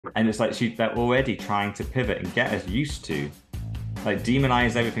And it's like they're already trying to pivot and get us used to like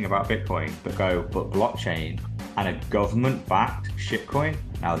demonize everything about Bitcoin, but blockchain and a government-backed shitcoin.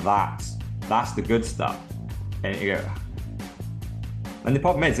 Now that's the good stuff. And you go, and the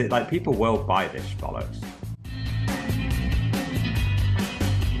problem is, like people will buy this bollocks.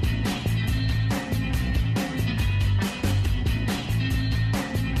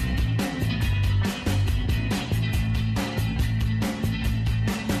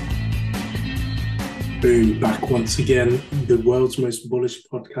 Boom, back once again. The world's most bullish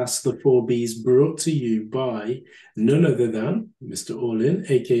podcast, The 4Bs, brought to you by none other than Mr. All-In,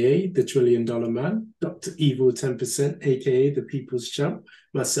 aka the $1 Trillion Man, Dr. Evil 10%, aka the People's Champ,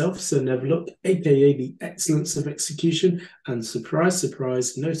 myself, Sir Neverlook, aka the Excellence of Execution, and surprise,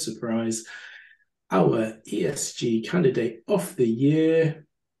 surprise, no surprise, our ESG candidate of the year,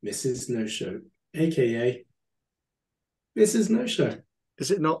 Mrs. No Show, aka Mrs. No Show.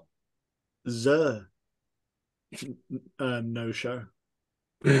 Is it not the no show?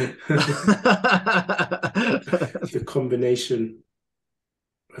 The combination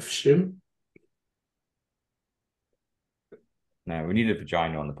of shim. No, we need a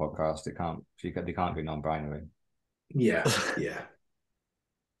vagina on the podcast. They can't be non-binary. Yeah.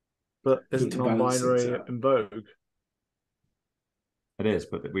 But isn't non-binary in vogue? It is,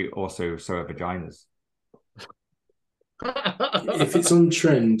 but we also so are vaginas. If it's on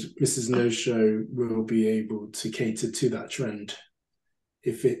trend, Mrs. No Show will be able to cater to that trend.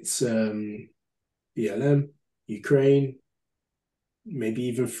 If it's BLM, Ukraine, maybe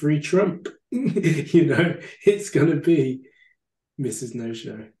even free Trump, it's going to be Mrs. No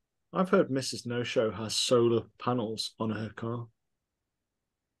Show. I've heard Mrs. No Show has solar panels on her car.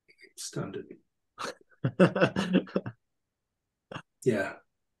 Standard. Yeah.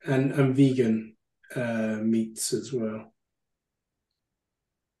 And vegan meats as well.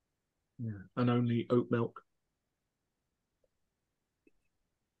 Yeah, and only oat milk.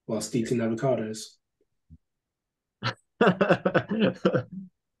 Whilst eating avocados. As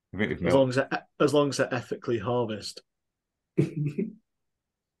long as they're ethically harvested.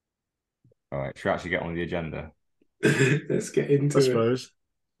 All right, should we actually get on the agenda? Let's get into it. I suppose.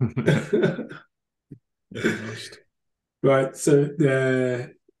 Right, so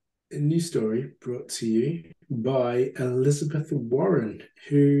a new story brought to you by Elizabeth Warren,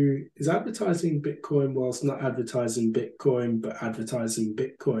 who is advertising Bitcoin whilst not advertising Bitcoin, but advertising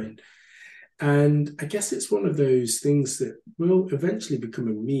Bitcoin. And I guess it's one of those things that will eventually become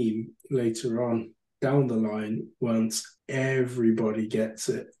a meme later on down the line once everybody gets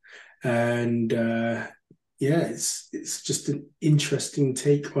it. And it's just an interesting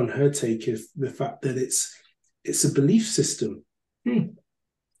take on her take of the fact that it's a belief system.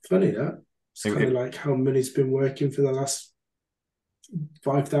 Funny that. It's kind of like how money's been working for the last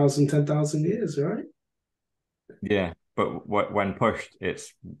 5,000, 10,000 years, right? Yeah, but when pushed,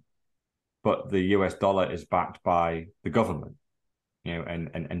 but the US dollar is backed by the government,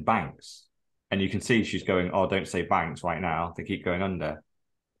 and banks. And you can see she's going, oh, don't say banks right now. They keep going under.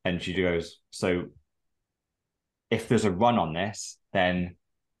 And she goes, so if there's a run on this, then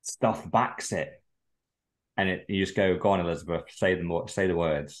stuff backs it. And you just go on, Elizabeth, say the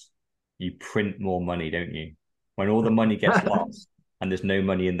words. You print more money, don't you? When all the money gets lost and there's no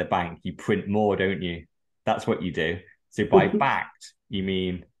money in the bank, you print more, don't you? That's what you do. So by backed, you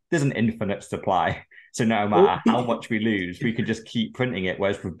mean there's an infinite supply. So no matter how much we lose, we can just keep printing it.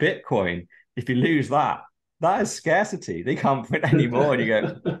 Whereas for Bitcoin, if you lose that is scarcity. They can't print anymore. And you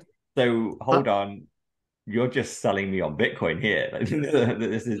go, so hold on, you're just selling me on Bitcoin here.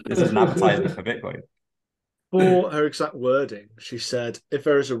 This is an advertisement for Bitcoin. For her exact wording, she said, if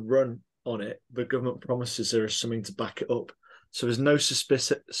there is a run on it, the government promises there is something to back it up. So there's no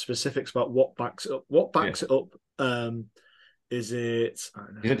specifics about what backs it up. What backs it up? Is it? I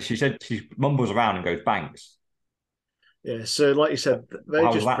don't know. She said she mumbles around and goes banks. Yeah. So like you said, they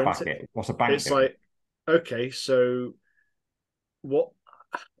how just that print back it. What's a bank? It's doing? Like, okay, so what?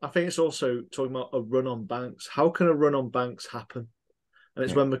 I think it's also talking about a run on banks. How can a run on banks happen? And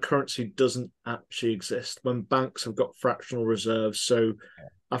it's when the currency doesn't actually exist, when banks have got fractional reserves. So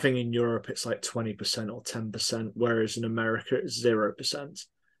I think in Europe, it's like 20% or 10%, whereas in America, it's 0%.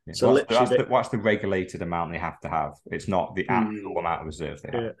 Yeah. So what's the regulated amount they have to have? It's not the actual amount of reserves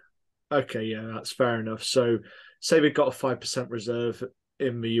they have. Yeah. Okay, yeah, that's fair enough. So say we've got a 5% reserve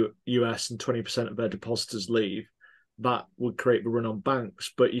in the US and 20% of their depositors leave, that would create the run on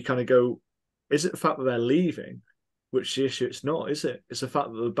banks. But you kind of go, is it the fact that they're leaving? Which the issue it's not, is it? It's the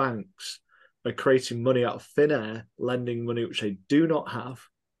fact that the banks are creating money out of thin air, lending money which they do not have,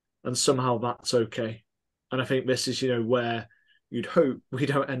 and somehow that's okay. And I think this is, where you'd hope we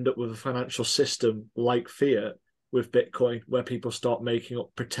don't end up with a financial system like fiat with Bitcoin, where people start making up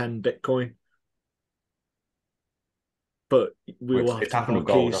pretend Bitcoin. But we Well, will have it's to have happened our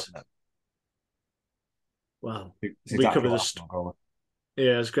with gold, keys. hasn't it? Well, It's we exactly cover what this. happened with gold.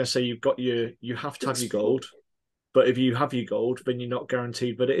 Yeah, I was going to say you have to have your gold, but if you have your gold, then you're not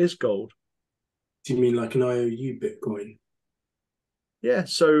guaranteed that it is gold. Do you mean like an IOU Bitcoin? Yeah,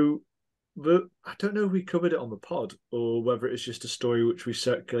 so I don't know if we covered it on the pod or whether it's just a story which we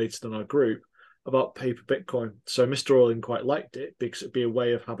circulated on our group about paper Bitcoin. So Mr. Orlin quite liked it because it'd be a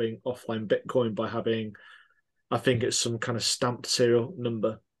way of having offline Bitcoin by having, I think it's some kind of stamped serial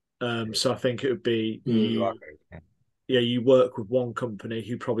number. So I think it would be you, yeah, you work with one company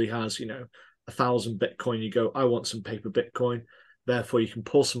who probably has, 1,000 Bitcoin. You go, I want some paper Bitcoin. Therefore, you can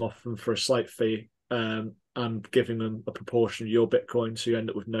pull some off them for a slight fee, and giving them a proportion of your Bitcoin. So you end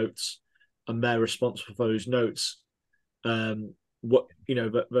up with notes, and they're responsible for those notes.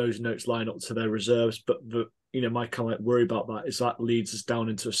 Those notes line up to their reserves. But my kind of like worry about that is that leads us down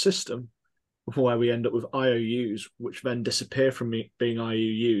into a system where we end up with IOUs, which then disappear from being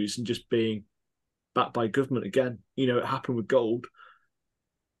IOUs and just being backed by government again. It happened with gold.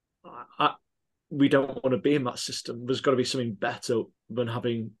 We don't want to be in that system. There's got to be something better than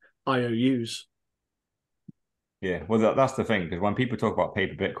having IOUs. Yeah, well, that's the thing, because when people talk about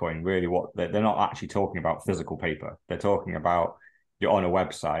paper Bitcoin, really what they're not actually talking about physical paper. They're talking about you're on a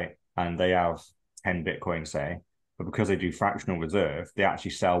website and they have 10 Bitcoin, say, but because they do fractional reserve, they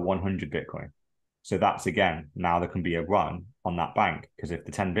actually sell 100 Bitcoin. So that's, again, now there can be a run on that bank, because if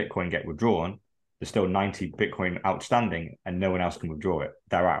the 10 Bitcoin get withdrawn, there's still 90 Bitcoin outstanding and no one else can withdraw it.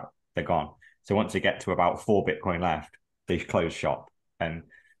 They're out. They're gone. So once they get to about 4 Bitcoin left, they close shop. And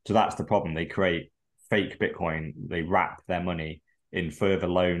so that's the problem. They create fake Bitcoin. They wrap their money in further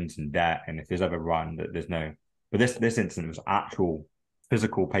loans and debt. And if there's ever run, that there's no. But this instance was actual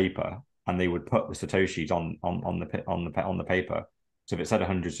physical paper, and they would put the satoshis on the paper. So if it said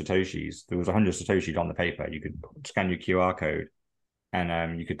 100 satoshis, there was 100 satoshis on the paper. You could scan your QR code,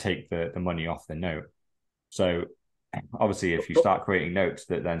 and you could take the money off the note. So obviously, if you start creating notes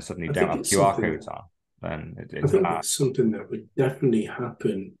that then suddenly don't have QR codes on, then I think it's something that would definitely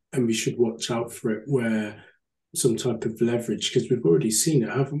happen, and we should watch out for it, where some type of leverage, because we've already seen it,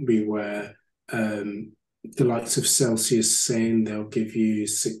 haven't we, where the likes of Celsius saying they'll give you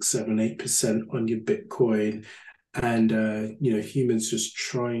 6, 7, 8% on your Bitcoin, and humans just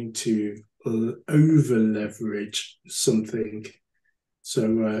trying to over leverage something.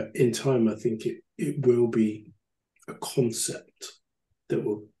 So in time, I think it will be a concept that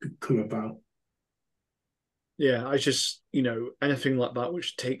will come about. Yeah, I just, anything like that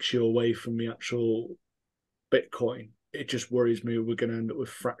which takes you away from the actual Bitcoin, it just worries me we're going to end up with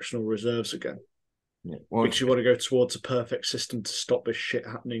fractional reserves again. Yeah. Well, because you want to go towards a perfect system to stop this shit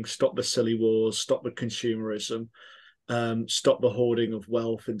happening, stop the silly wars, stop the consumerism, stop the hoarding of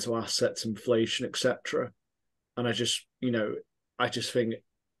wealth into assets, inflation, etc. And I just think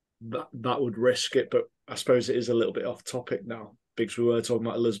that would risk it. But I suppose it is a little bit off topic now because we were talking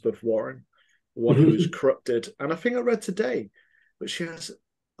about Elizabeth Warren, one who is corrupted. And I think I read today that she has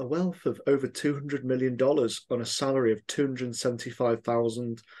a wealth of over $200 million on a salary of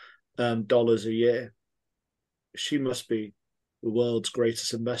 $275,000 a year. She must be the world's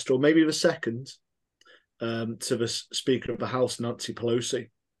greatest investor, or maybe the second, to the Speaker of the House, Nancy Pelosi.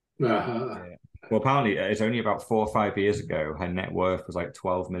 Uh-huh. Yeah. Well, apparently, it's only about 4 or 5 years ago, her net worth was like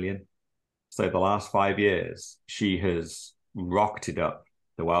 12 million. So the last 5 years, she has rocketed up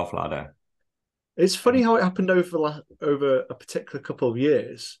the wealth ladder. It's funny how it happened over a particular couple of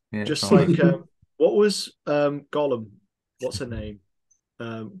years. Yeah, just like what was Gollum? What's her name?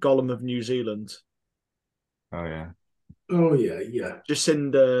 Gollum of New Zealand. Oh yeah. Oh yeah.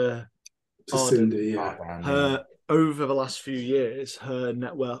 Jacinda Ardern. Yeah. Her over the last few years, her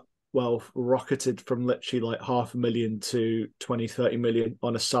net wealth rocketed from literally like 500,000 to 20-30 million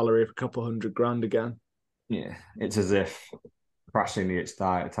on a salary of a couple $100,000 again. Yeah, it's as if crashing the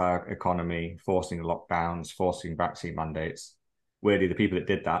entire economy, forcing lockdowns, forcing vaccine mandates. Weirdly, the people that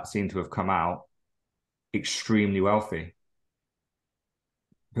did that seem to have come out extremely wealthy.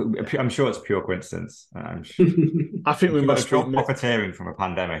 I'm sure it's pure coincidence. I think we must be profiteering from a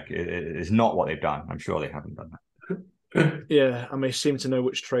pandemic is not what they've done. I'm sure they haven't done that. Yeah, and they seem to know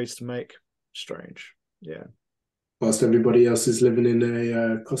which trades to make. Strange. Yeah. Whilst everybody else is living in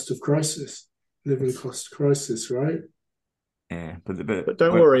a cost cost crisis, right? Yeah, but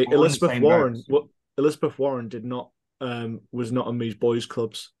don't worry, Elizabeth Warren. Elizabeth Warren did not was not on these boys'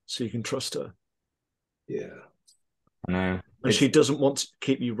 clubs, so you can trust her. Yeah. I know. And she doesn't want to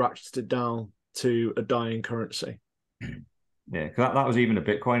keep you ratcheted down to a dying currency. Yeah, because that was even a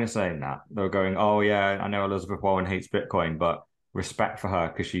Bitcoiner saying that. They were going, "Oh yeah, I know Elizabeth Warren hates Bitcoin, but respect for her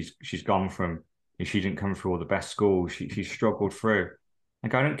because she's gone from she didn't come through all the best schools. She struggled through.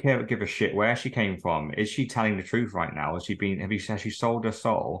 Like I don't care, give a shit where she came from. Is she telling the truth right now? Has she sold her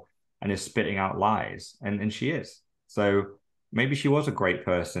soul and is spitting out lies? And she is. So maybe she was a great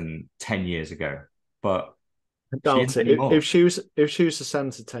person 10 years ago, but I she doubt isn't it. anymore. If she was the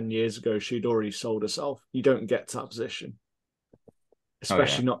senator 10 years ago, she'd already sold herself. You don't get to that position. Oh yeah.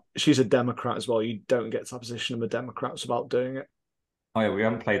 Especially not, she's a Democrat as well. You don't get to that position of a Democrat without doing it. Oh yeah, we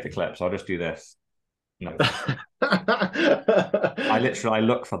haven't played the clip, so I'll just do this. No. I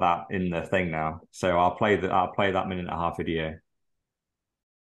look for that in the thing now. So I'll play that minute and a half video.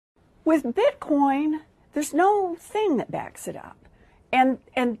 With Bitcoin, there's no thing that backs it up. And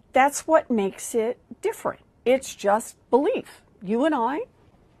that's what makes it different. It's just belief. You and I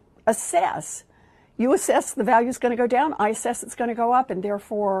assess. You assess the value is going to go down, I assess it's going to go up, and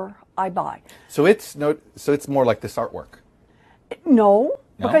therefore I buy. So it's more like this artwork. No,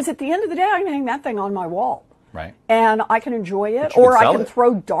 because at the end of the day, I can hang that thing on my wall. Right. And I can enjoy it, But you or could I sell can it.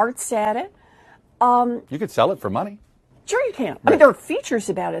 throw darts at it. You could sell it for money. Sure you can. I Right. mean, there are features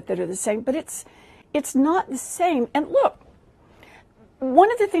about it that are the same, but it's not the same. And look,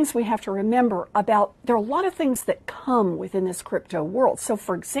 one of the things we have to remember there are a lot of things that come within this crypto world. So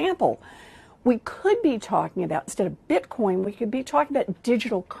for example, we could be talking about, instead of Bitcoin, we could be talking about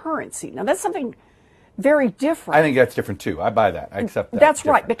digital currency. Now that's something very different. I think that's different too. I buy that. I accept that. That's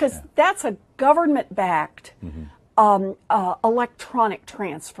right, Different. because Yeah. that's a government-backed electronic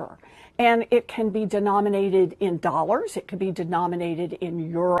transfer. And it can be denominated in dollars, it could be denominated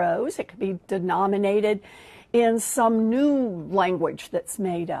in euros, it could be denominated in some new language that's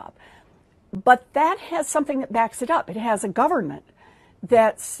made up. But that has something that backs it up. It has a government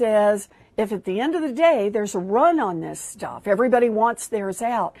that says, if at the end of the day there's a run on this stuff, everybody wants theirs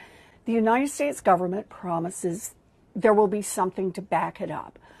out, the United States government promises there will be something to back it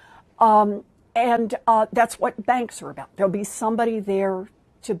up. And that's what banks are about. There'll be somebody there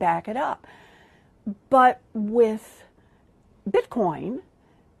to back it up. But with Bitcoin,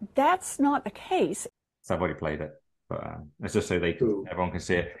 that's not the case. So I've already played it, but it's just so everyone can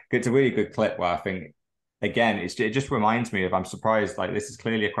see it. It's a really good clip where I think, again, it just reminds me of, I'm surprised, like this is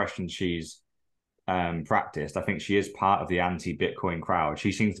clearly a question she's practiced. I think she is part of the anti-Bitcoin crowd.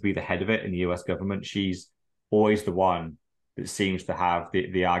 She seems to be the head of it in the US government. She's always the one that seems to have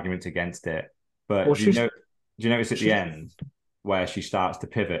the argument against it. But Well, do you notice at the end where she starts to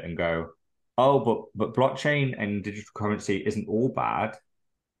pivot and go, oh, but blockchain and digital currency isn't all bad,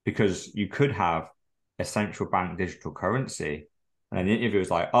 because you could have a central bank digital currency. And then the interviewer was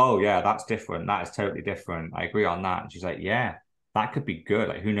like, oh yeah, that's different. That is totally different. I agree on that. And she's like, yeah, that could be good.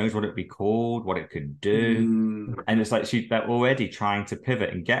 Like, who knows what it'd be called, what it could do. And it's like they're already trying to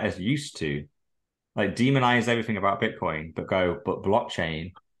pivot and get us used to, like, demonize everything about Bitcoin, but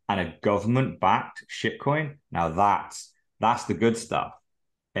blockchain and a government-backed shitcoin. Now that's the good stuff.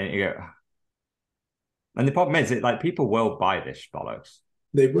 And you go, and the problem is, like, people will buy this bollocks.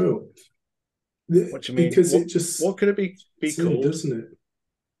 They will. What do you mean? Because it just... What could it be called? Doesn't it?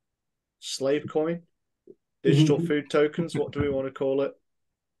 Slave coin? Digital food tokens? What do we want to call it?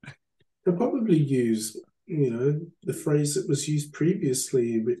 They'll probably use, the phrase that was used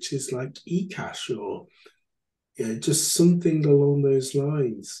previously, which is like e-cash, or just something along those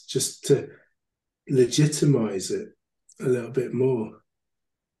lines, just to legitimize it a little bit more.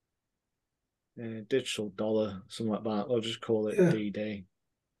 Digital dollar, something like that. I'll just call it DD.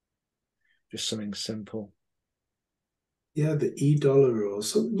 Just something simple. Yeah, the e-dollar or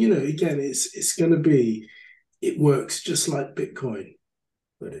something. Again, it's going to be, it works just like Bitcoin,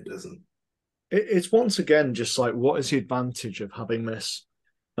 but it doesn't. It's once again just like, what is the advantage of having this?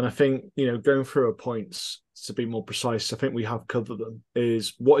 And I think, going through our points to be more precise, I think we have covered them,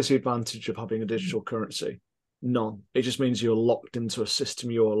 is what is the advantage of having a digital currency? None. It just means you're locked into a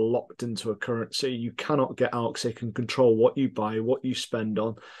system, you're locked into a currency. You cannot get out because they can control what you buy, what you spend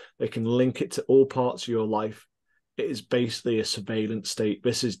on. They can link it to all parts of your life. It is basically a surveillance state.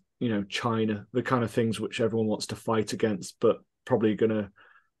 This is, China, the kind of things which everyone wants to fight against, but probably going to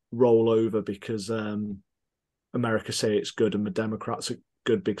roll over because America say it's good and the Democrats are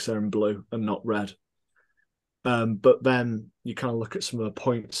good because they're in blue and not red. But then you kind of look at some of the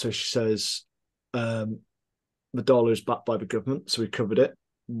points. So she says, the dollar is backed by the government, so we covered it.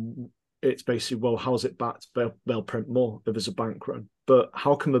 It's basically, well, how's it backed? They'll print more if there's a bank run. But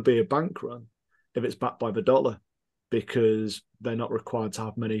how can there be a bank run if it's backed by the dollar? Because they're not required to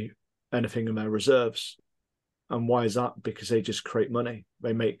have anything in their reserves. And why is that? Because they just create money.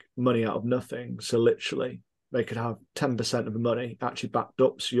 They make money out of nothing. So literally, They could have 10% of the money actually backed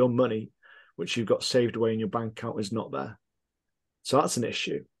up, so your money, which you've got saved away in your bank account, is not there. So that's an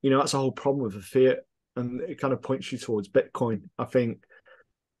issue. That's a whole problem with the fiat, and it kind of points you towards Bitcoin. I think,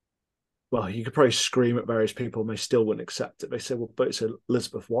 well, you could probably scream at various people and they still wouldn't accept it. They say, well, but it's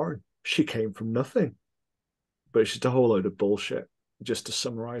Elizabeth Warren. She came from nothing. But it's just a whole load of bullshit, just to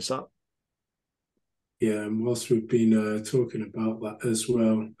summarize that. Yeah, and whilst we've been talking about that as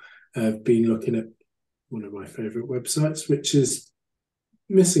well, I've been looking at one of my favorite websites, which is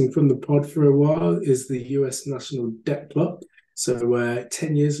missing from the pod for a while, is the US National Debt Clock. So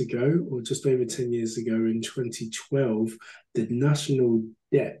 10 years ago, or just over 10 years ago in 2012, the national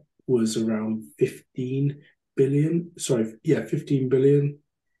debt was around 15 billion. 15 billion.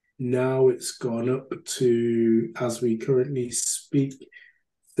 Now it's gone up to, as we currently speak,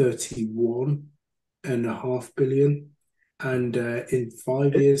 31.5 billion. And in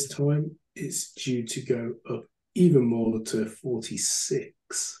 5 years' time, it's due to go up even more to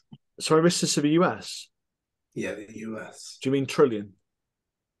 46. Sorry, this is to the US? Yeah, the US. Do you mean trillion?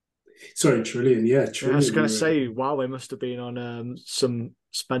 Sorry, trillion. Yeah, trillion. I was going to say, wow, they must have been on some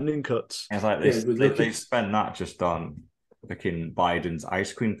spending cuts. It's like they spend that just on fucking Biden's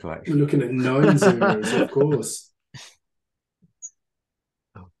ice cream collection. We're looking at 9 zeros, of course.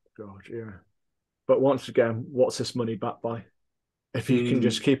 Oh, God, yeah. But once again, what's this money backed by? If you can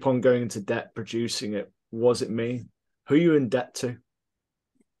just keep on going into debt, producing it, what does it mean? Who are you in debt to?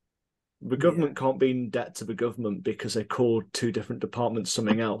 The government can't be in debt to the government because they called 2 different departments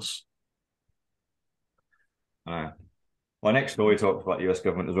something else. Well, next story talks about the US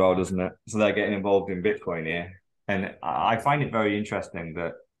government as well, doesn't it? So they're getting involved in Bitcoin here. And I find it very interesting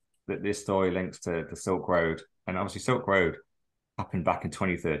that this story links to the Silk Road. And obviously Silk Road happened back in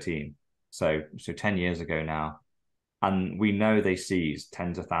 2013. So 10 years ago now. And we know they seized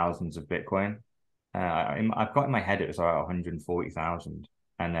tens of thousands of Bitcoin. I've got in my head it was about 140,000.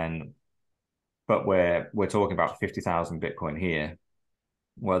 But we're talking about 50,000 Bitcoin here.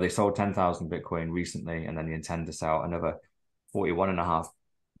 Well, they sold 10,000 Bitcoin recently, and then they intend to sell another 41.5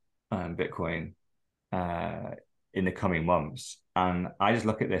 Bitcoin in the coming months. And I just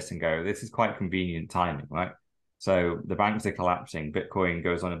look at this and go, this is quite convenient timing, right? So the banks are collapsing, Bitcoin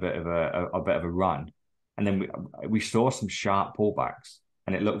goes on a bit of a run, and then we saw some sharp pullbacks,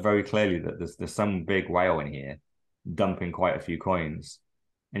 and it looked very clearly that there's some big whale in here dumping quite a few coins.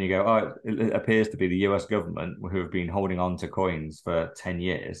 And you go, oh, it appears to be the US government, who have been holding on to coins for 10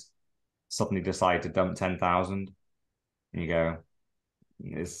 years, suddenly decide to dump 10,000. And you go,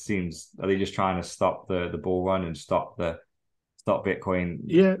 it seems, are they just trying to stop the bull run and stop Bitcoin?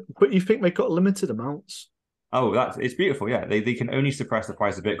 Yeah, but you think they got limited amounts? Oh, it's beautiful. Yeah, they can only suppress the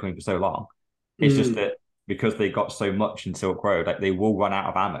price of Bitcoin for so long. It's just that because they got so much in Silk Road, like they will run out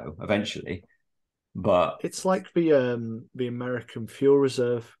of ammo eventually. But it's like the American fuel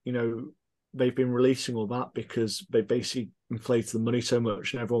reserve. They've been releasing all that because they basically inflated the money so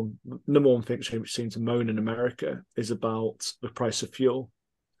much, and everyone, number one thing which seems to moan in America is about the price of fuel.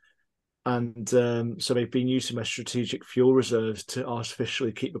 And so they've been using their strategic fuel reserves to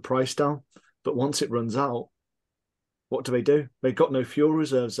artificially keep the price down. But once it runs out, what do? They've got no fuel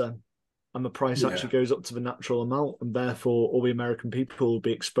reserves then. And the price actually goes up to the natural amount, and therefore all the American people will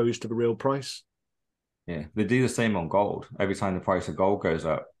be exposed to the real price. Yeah, they do the same on gold. Every time the price of gold goes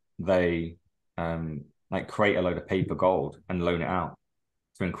up, they create a load of paper gold and loan it out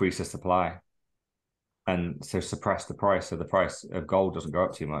to increase the supply, and so suppress the price, so the price of gold doesn't go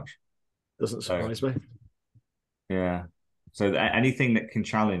up too much. Doesn't surprise me. Yeah. So anything that can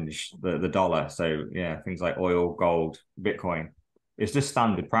challenge the dollar, so yeah, things like oil, gold, Bitcoin, it's just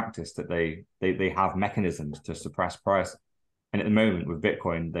standard practice that they have mechanisms to suppress price. And at the moment with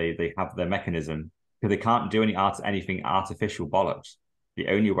Bitcoin, they have their mechanism because they can't do anything artificial bollocks. The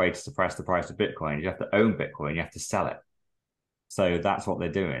only way to suppress the price of Bitcoin is you have to own Bitcoin, you have to sell it. So that's what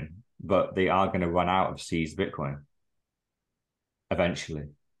they're doing. But they are going to run out of seized Bitcoin eventually.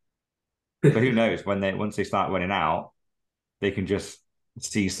 But who knows, once they start running out, they can just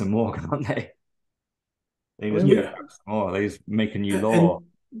seize some more, can't they? They just make a new law.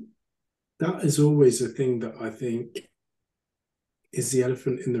 And that is always a thing that I think is the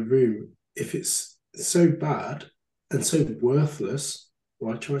elephant in the room. If it's so bad and so worthless,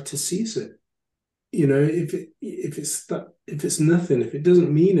 why try to seize it? If it's nothing, if it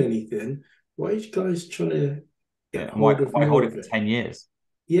doesn't mean anything, why are you guys trying to why hold it for 10 years?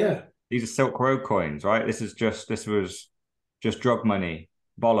 Yeah. These are Silk Road coins, right? This was just drug money,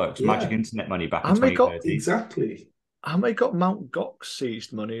 bollocks, magic internet money back in 2013. Exactly. And they got Mount Gox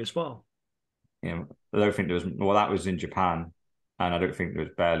seized money as well. Yeah, I don't think there was. Well, that was in Japan, and I don't think there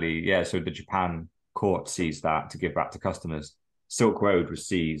was barely. Yeah, so the Japan court seized that to give back to customers. Silk Road was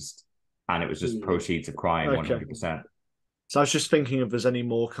seized, and it was just proceeds of crime, 100%. So I was just thinking if there's any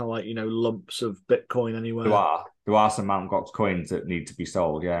more kind of like, lumps of Bitcoin anywhere. There are some Mt. Gox coins that need to be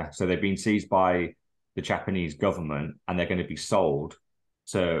sold, yeah. So they've been seized by the Japanese government, and they're going to be sold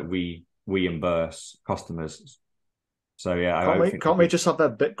to reimburse customers. So yeah, can't we just have their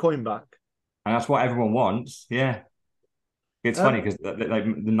Bitcoin back? And that's what everyone wants, yeah. It's funny because the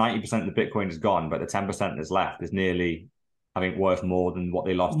 90% of the Bitcoin is gone, but the 10% that's left is nearly, I think, worth more than what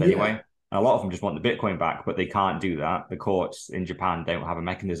they lost anyway. And a lot of them just want the Bitcoin back, but they can't do that. The courts in Japan don't have a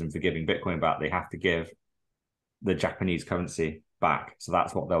mechanism for giving Bitcoin back. They have to give the Japanese currency back. So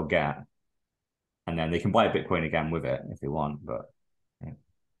that's what they'll get. And then they can buy Bitcoin again with it if they want. But yeah.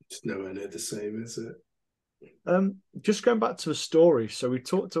 It's nowhere near the same, is it? Just going back to the story. So we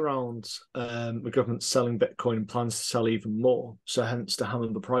talked around the government selling Bitcoin and plans to sell even more. So hence to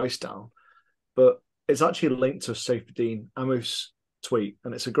hammer the price down. But it's actually linked to a Saifedean Ammous tweet,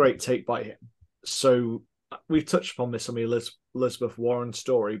 and it's a great take by him. So we've touched upon this on the Elizabeth Warren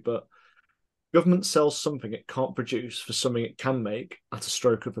story, but government sells something it can't produce for something it can make at a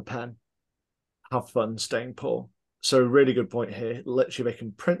stroke of a pen. Have fun staying poor. So really good point here. Literally, they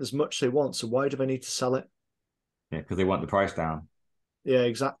can print as much as they want, so why do they need to sell it? Yeah, because they want the price down. Yeah,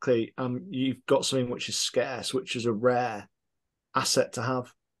 exactly. You've got something which is scarce, which is a rare asset to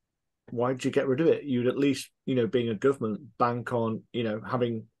have. Why did you get rid of it? You'd at least, being a government, bank on,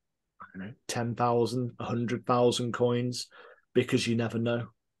 having, 10,000, 100,000 coins, because you never know.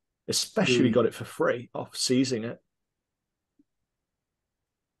 Especially if you got it for free off seizing it.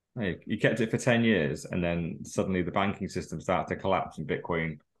 Hey, you kept it for 10 years, and then suddenly the banking system started to collapse and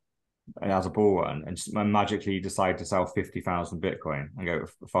Bitcoin and as a bull run, and magically you decide to sell 50,000 Bitcoin and go,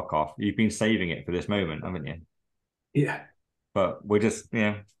 fuck off. You've been saving it for this moment, haven't you? Yeah. But we're just,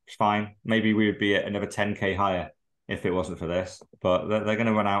 it's fine. Maybe we would be at another 10K higher if it wasn't for this. But they're going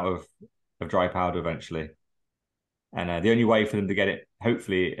to run out of dry powder eventually. And the only way for them to get it,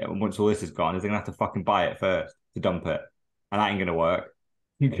 hopefully, once all this is gone, is they're going to have to fucking buy it first to dump it. And that ain't going to work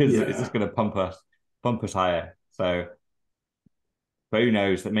because it's just going to pump us higher. So, but who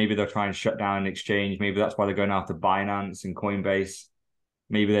knows, that maybe they'll try and shut down an exchange. Maybe that's why they're going after Binance and Coinbase.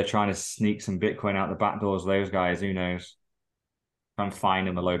 Maybe they're trying to sneak some Bitcoin out the back doors of those guys. Who knows? Try and fine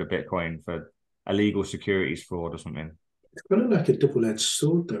them a load of Bitcoin for illegal securities fraud or something. It's kind of like a double-edged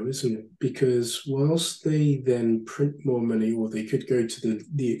sword, though, isn't it? Because whilst they then print more money, or they could go to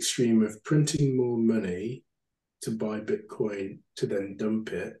the extreme of printing more money to buy Bitcoin to then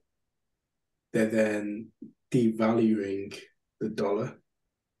dump it, they're then devaluing the dollar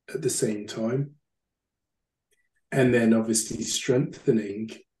at the same time. And then obviously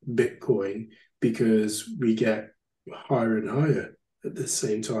strengthening Bitcoin because we get higher and higher at the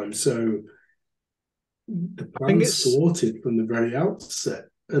same time. So the plan's thwarted from the very outset,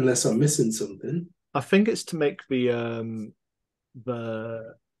 unless I'm missing something. I think it's to make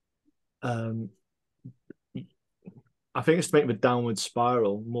I think it's to make the downward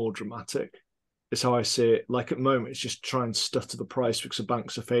spiral more dramatic. Is how I see it. Like at the moment, it's just try and stutter the price because the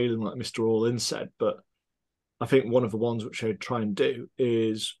banks are failing, like Mr. All-In said. But I think one of the ones which I'd try and do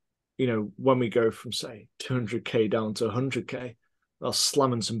is, when we go from, say, 200K down to 100K, they'll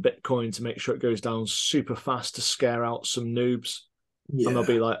slam in some Bitcoin to make sure it goes down super fast to scare out some noobs. Yeah. And they'll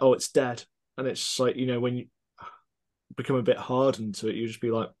be like, oh, it's dead. And it's like, when you become a bit hardened to it, you just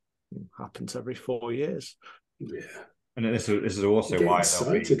be like, happens every 4 years. Yeah. And this is also why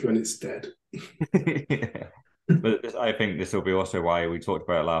excited when it's dead. Yeah. But I think this will be also why we talked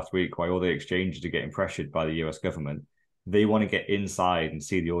about it last week, why all the exchanges are getting pressured by the US government. They want to get inside and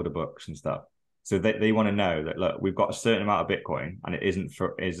see the order books and stuff. So they want to know that, look, we've got a certain amount of Bitcoin and it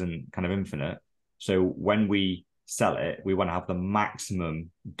isn't kind of infinite. So when we sell it, we want to have the maximum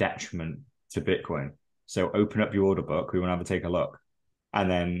detriment to Bitcoin. So open up your order book. We want to have a take a look. And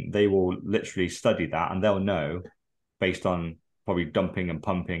then they will literally study that and they'll know, based on probably dumping and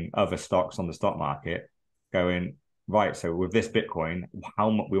pumping other stocks on the stock market, going, right, so with this Bitcoin,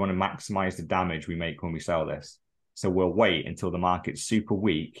 how much we want to maximize the damage we make when we sell this. So we'll wait until the market's super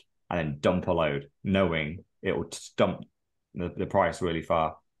weak and then dump a load, knowing it will dump the price really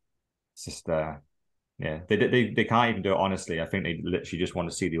far. It's just, they can't even do it honestly. I think they literally just want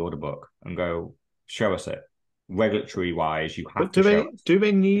to see the order book and go, show us it. Regulatory wise, you have to show us. Do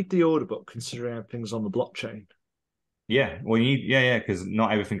they need the order book considering everything's on the blockchain? Yeah, well, because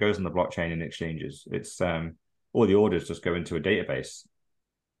not everything goes on the blockchain in exchanges. It's all the orders just go into a database.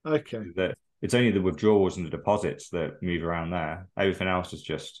 Okay. It's only the withdrawals and the deposits that move around there. Everything else is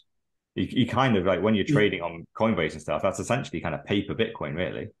just you kind of like when you're trading on Coinbase and stuff. That's essentially kind of paper Bitcoin,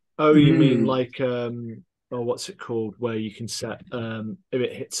 really. Oh, you mean like oh, what's it called? Where you can set if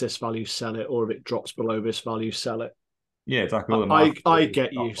it hits this value, sell it, or if it drops below this value, sell it. Yeah, exactly. All the I market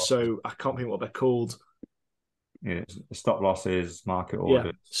get you. stop losses. So I can't think what they're called. Yeah, stop losses, market Yeah,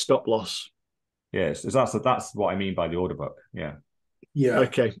 orders. stop loss. Yes, that's what I mean by the order book. Yeah. Yeah.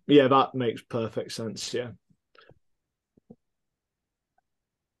 Okay, yeah, that makes perfect sense. Yeah.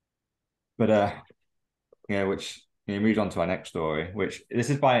 But yeah, which moves on to our next story, which this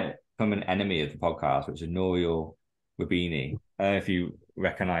is by from an enemy of the podcast, which is Nouriel Wabini. I don't know if you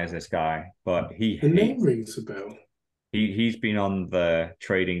recognize this guy, but The name rings a bell. he's been on the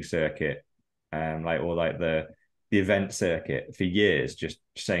trading circuit, like the event circuit for years, just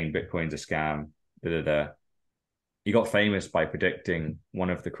saying Bitcoin's a scam. Da, da, da. He got famous by predicting one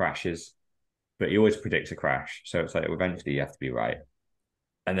of the crashes, but he always predicts a crash. So it's like eventually you have to be right.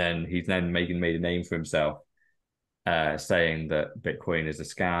 And then he's then made a name for himself, saying that Bitcoin is a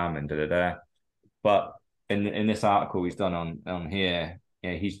scam and da da da. But in this article he's done on here,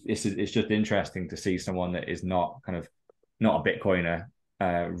 it's just interesting to see someone that is not a Bitcoiner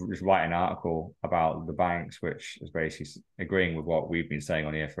just write an article about the banks, which is basically agreeing with what we've been saying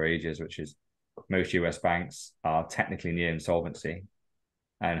on here for ages, which is most US banks are technically near insolvency,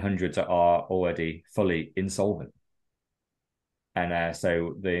 and hundreds are already fully insolvent. And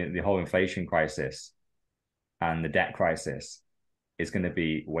so the whole inflation crisis and the debt crisis is going to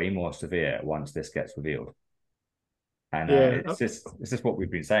be way more severe once this gets revealed. And it's just what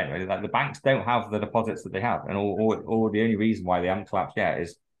we've been saying, really. Like the banks don't have the deposits that they have, and all the only reason why they haven't collapsed yet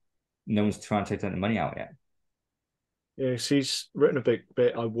is no one's trying to take the money out yet. Yeah, so he's written a big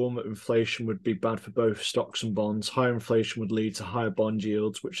bit. I warn that inflation would be bad for both stocks and bonds. Higher inflation would lead to higher bond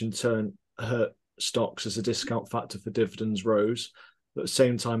yields, which in turn hurt stocks as a discount factor for dividends rose. But at the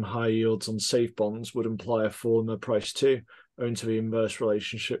same time, higher yields on safe bonds would imply a fall in their price too, owing to the inverse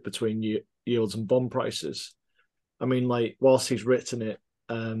relationship between yields and bond prices. I mean, like, whilst he's written it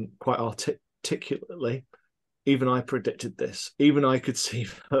quite articulately, even I predicted this. Even I could see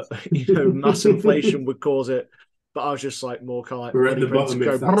that, mass inflation would cause it. But I was just like more kind of like we're at the bottom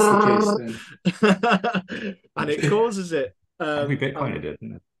if that's the case then. And it causes it. Every Bitcoiner did,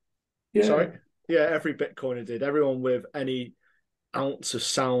 didn't it? Yeah. Sorry? Yeah, every Bitcoiner did. Everyone with any ounce of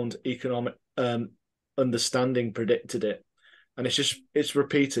sound economic understanding predicted it. And it's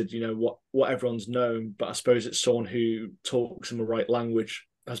repeated, what everyone's known, but I suppose it's someone who talks in the right language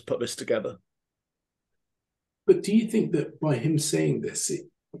has put this together. But do you think that by him saying this, it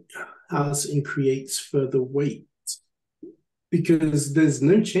has and creates further weight? Because there's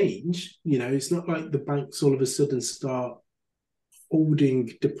no change. It's not like the banks all of a sudden start holding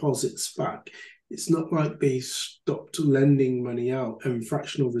deposits back. It's not like they stopped lending money out and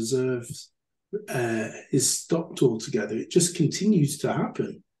fractional reserves is stopped altogether. It just continues to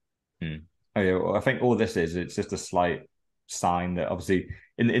happen. Oh, yeah, well, I think all this it's just a slight sign that obviously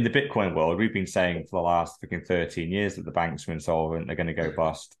in the Bitcoin world, we've been saying for the last freaking 13 years that the banks are insolvent, they're going to go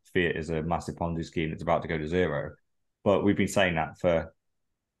bust. Fiat is a massive Ponzi scheme that's about to go to zero. But we've been saying that for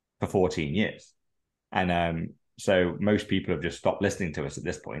 14 years. And so most people have just stopped listening to us at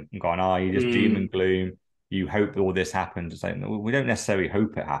this point and gone, you just doom and gloom. You hope all this happens. It's like, no, we don't necessarily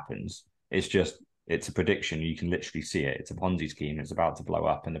hope it happens. It's a prediction. You can literally see it. It's a Ponzi scheme. It's about to blow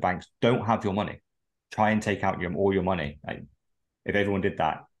up and the banks don't have your money. Try and take out all your money. Like, if everyone did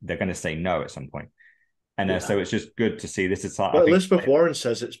that, they're going to say no at some point. And so it's just good to see this. But Elizabeth Warren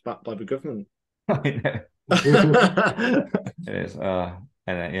says it's backed by the government. I know. It is.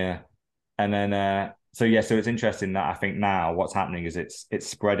 So it's interesting that I think now what's happening is it's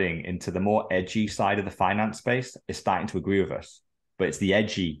spreading into the more edgy side of the finance space. It's starting to agree with us, but it's the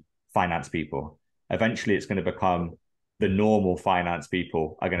edgy finance people. Eventually, it's going to become the normal finance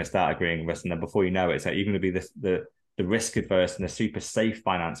people are going to start agreeing with us, and then before you know it, it's like even going to be the risk adverse and the super safe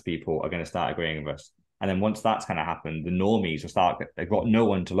finance people are going to start agreeing with us. And then once that's going to happen, the normies will start. They've got no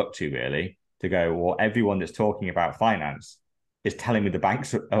one to look to really to go. Well, everyone that's talking about finance is telling me the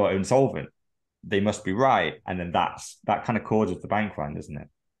banks are insolvent. They must be right, and then that kind of causes the bank run, doesn't it?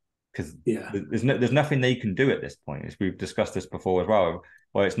 Because there's nothing they can do at this point. As we've discussed this before as well.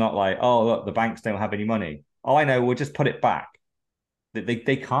 Well, it's not like, oh look, the banks don't have any money. Oh, I know, we'll just put it back.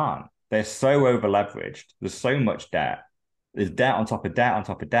 They can't. They're so over leveraged. There's so much debt. There's debt on top of debt on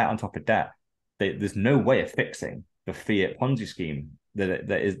top of debt on top of debt. There's no way of fixing the fiat Ponzi scheme that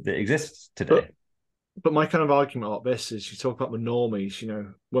exists today. But my kind of argument about this is you talk about the normies,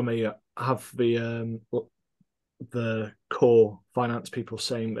 when we have the core finance people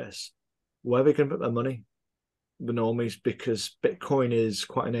saying this, where are they going to put their money? The normies, because Bitcoin is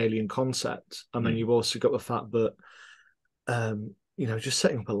quite an alien concept. And then you've also got the fact that just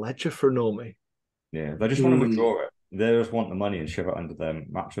setting up a ledger for a normie. Yeah, they just want to withdraw it. They just want the money and shove it under their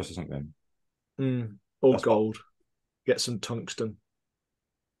mattress or something. Or That's gold. Get some tungsten.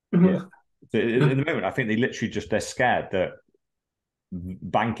 Yeah. So in the moment, I think they're scared that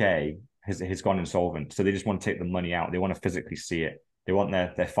Bank A has gone insolvent. So they just want to take the money out. They want to physically see it. They want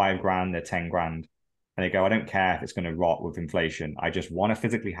their $5,000, their 10 grand. And they go, I don't care if it's going to rot with inflation. I just want to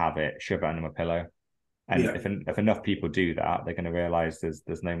physically have it, shove it under my pillow. And if enough people do that, they're going to realize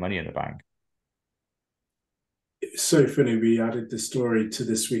there's no money in the bank. It's so funny we added the story to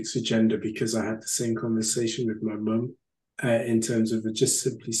this week's agenda because I had the same conversation with my mum in terms of it just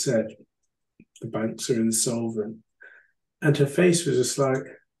simply said the banks are insolvent. And her face was just like,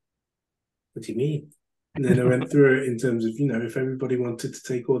 what do you mean? And then I went through it in terms of, if everybody wanted to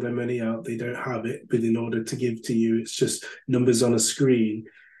take all their money out, they don't have it, but in order to give to you, it's just numbers on a screen.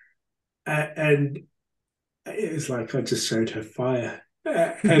 And it was like I just showed her fire.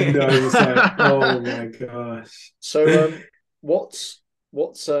 And I was like, oh my gosh. So what's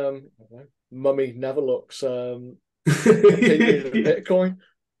Mummy Never Looks opinion of Bitcoin?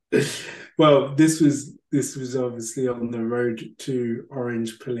 Well, this was obviously on the road to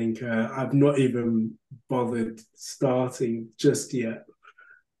Orange Palinka. I've not even bothered starting just yet,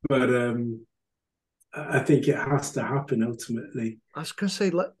 but I think it has to happen ultimately. I was going to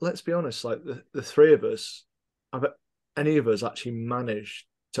say, let's be honest. Like the three of us, have any of us actually managed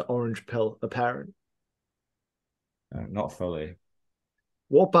to orange pill a parent? Not fully.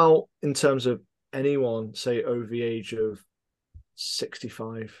 What about in terms of anyone, say, over the age of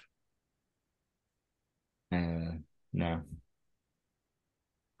 65? No.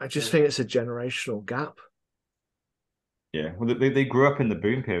 I just think it's a generational gap. Yeah, well, they grew up in the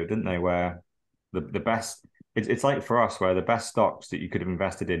boom period, didn't they? Where the best, it's like for us, where the best stocks that you could have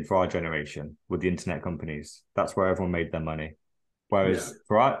invested in for our generation with the internet companies. That's where everyone made their money. Whereas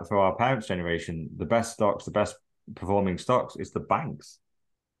for our parents' generation, the best stocks, the best performing stocks, is the banks.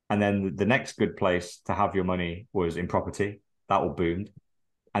 And then the next good place to have your money was in property. That all boomed.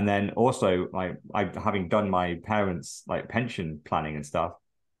 And then also, like, having done my parents' like pension planning and stuff,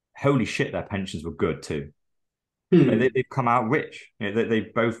 holy shit, their pensions were good too. They've come out rich.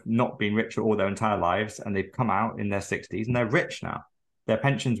 They've both not been rich all their entire lives, and they've come out in their 60s and they're rich now. Their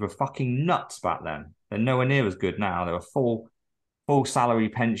pensions were fucking nuts back then. They're nowhere near as good now. They were full salary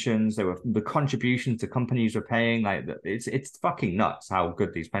pensions. There were the contributions the companies were paying. Like, it's fucking nuts how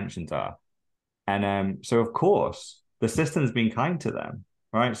good these pensions are. And so of course the system's been kind to them,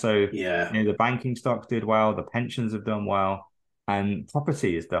 right? So the banking stocks did well, the pensions have done well, and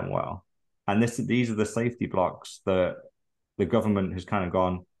property has done well. And these are the safety blocks that the government has kind of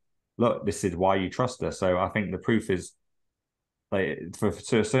gone, look, this is why you trust us. So I think the proof is, like,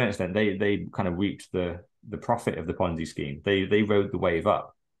 to a certain extent, they kind of reaped the profit of the Ponzi scheme. They rode the wave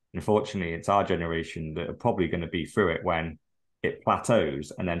up. Unfortunately, it's our generation that are probably going to be through it when it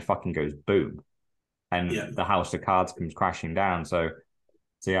plateaus and then fucking goes boom, and the house of cards comes crashing down. So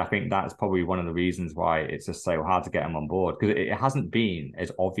I think that's probably one of the reasons why it's just so hard to get them on board, because it hasn't been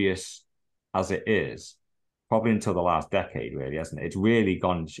as obvious as it is probably until the last decade, really, hasn't it? It's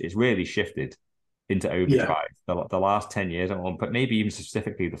really shifted into overdrive. The last 10 years, but maybe even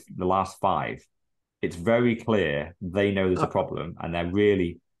specifically the last 5, it's very clear they know there's a problem, and they're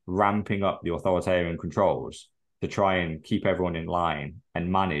really ramping up the authoritarian controls to try and keep everyone in line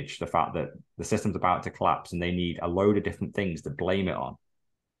and manage the fact that the system's about to collapse and they need a load of different things to blame it on.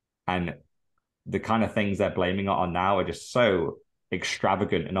 And the kind of things they're blaming it on now are just so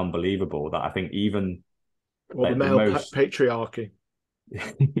extravagant and unbelievable that I think even the male patriarchy.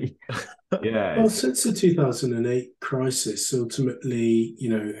 Well, since the 2008 crisis, ultimately,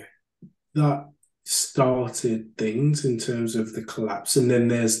 that started things in terms of the collapse, and then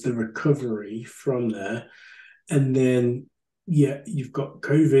there's the recovery from there, and then you've got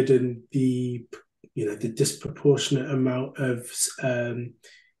COVID and the disproportionate amount of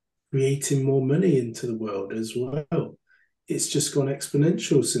creating more money into the world as well. It's just gone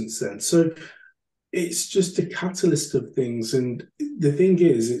exponential since then. So it's just a catalyst of things. And the thing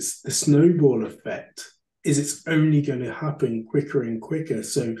is, it's the snowball effect. It's only going to happen quicker and quicker.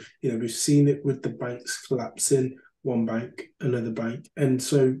 So, we've seen it with the banks collapsing, one bank, another bank. And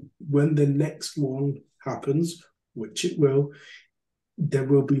so when the next one happens, which it will, there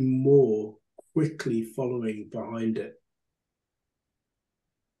will be more quickly following behind it.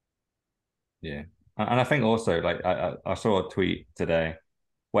 Yeah. And I think also, like, I saw a tweet today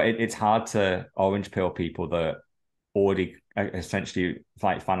where it's hard to orange pill people that already essentially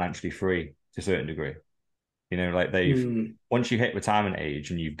like financially free to a certain degree. Like they've once you hit retirement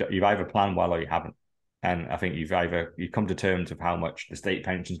age and you've either planned well or you haven't. And I think you've come to terms with how much the state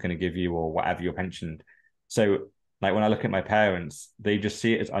pension is going to give you or whatever your pension. So like when I look at my parents, they just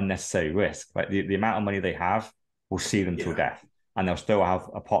see it as unnecessary risk. Like the amount of money they have will see them till death, and they'll still have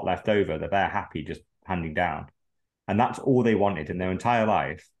a pot left over that they're happy just handing down. And that's all they wanted in their entire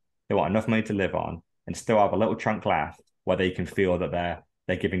life. They want enough money to live on and still have a little chunk left where they can feel that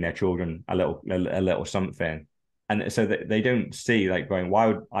they're giving their children a little something. And so they don't see like going, why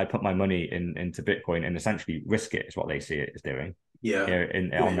would I put my money into Bitcoin and essentially risk it is what they see it as doing. Yeah.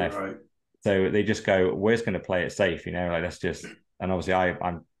 On their right. So they just go, we're just going to play it safe, like let's just, and obviously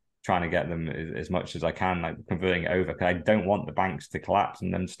I'm trying to get them as much as I can, like converting it over because I don't want the banks to collapse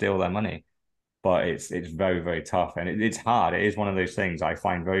and then steal their money. But it's very, very tough. And it's hard. It is one of those things I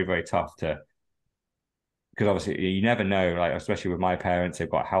find very, very tough because obviously you never know, like, especially with my parents, they've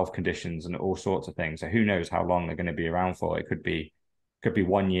got health conditions and all sorts of things. So who knows how long they're going to be around for? It could be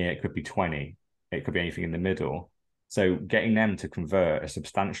 1 year, it could be 20, it could be anything in the middle. So getting them to convert a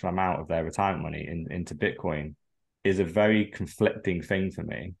substantial amount of their retirement money into Bitcoin is a very conflicting thing for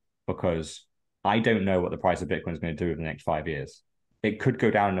me because I don't know what the price of Bitcoin is going to do over the next 5 years. It could go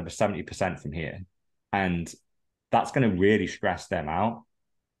down another 70% from here. And that's going to really stress them out.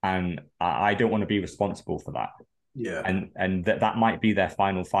 And I don't want to be responsible for that. Yeah. And that might be their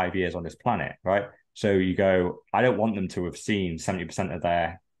final 5 years on this planet, right? So you go, I don't want them to have seen 70% of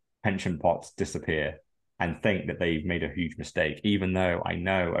their pension pots disappear and think that they've made a huge mistake, even though I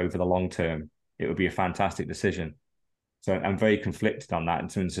know over the long term, it would be a fantastic decision. So I'm very conflicted on that. And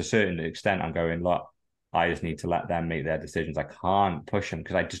to a certain extent, I'm going, look, I just need to let them make their decisions. I can't push them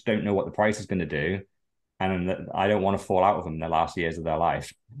because I just don't know what the price is going to do. And I don't want to fall out with them in the last years of their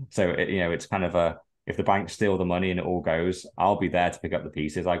life. So, it's kind of if the banks steal the money and it all goes, I'll be there to pick up the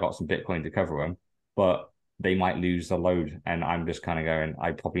pieces. I got some Bitcoin to cover them, but they might lose the load. And I'm just kind of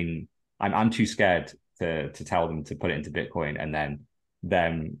going, I'm too scared to tell them to put it into Bitcoin and then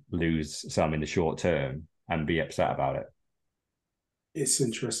them lose some in the short term and be upset about it. It's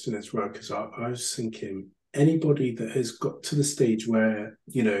interesting as well because I was thinking anybody that has got to the stage where,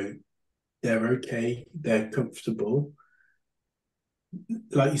 they're okay, they're comfortable,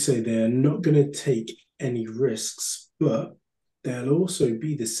 like you say, they're not going to take any risks, but they'll also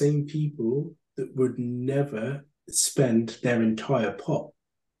be the same people that would never spend their entire pot.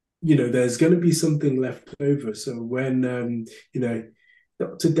 There's going to be something left over. So when,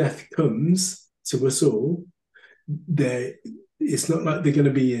 Dr. Death comes to us all, it's not like they're going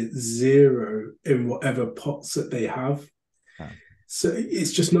to be at zero in whatever pots that they have. Yeah. So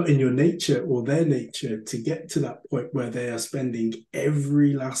it's just not in your nature or their nature to get to that point where they are spending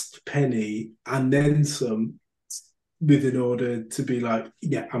every last penny and then some in order to be like,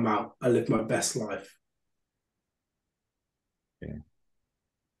 yeah, I'm out. I live my best life. Yeah.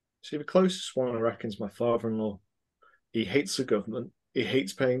 See, the closest one I reckon is my father-in-law. He hates the government. He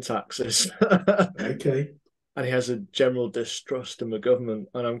hates paying taxes. Okay. And he has a general distrust in the government.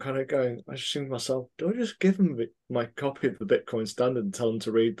 And I'm kind of going, I just think to myself, do I just give him my copy of the Bitcoin Standard and tell him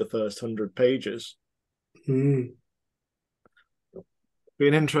to read the first 100 pages? Be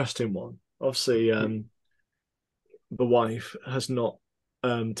an interesting one. Obviously, the wife has not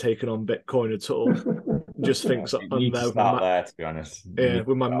taken on Bitcoin at all. Just thinks you need to start there, to be honest. Yeah,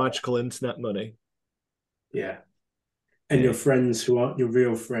 with my magical internet money. Yeah. And your friends who aren't your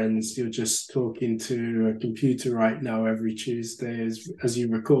real friends, you're just talking to a computer right now every Tuesday as you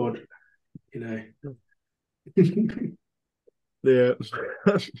record, Yeah. You've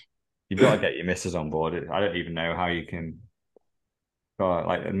got to get your missus on board. I don't even know how you can. God,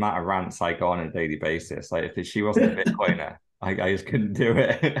 like the amount of rants I go on a daily basis. Like if she wasn't a Bitcoiner, I just couldn't do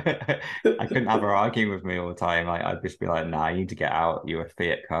it. I couldn't have her arguing with me all the time. Like I'd just be like, "Nah, you need to get out. You're a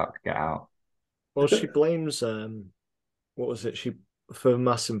fiat cuck. Get out." Well, she blames what was it? For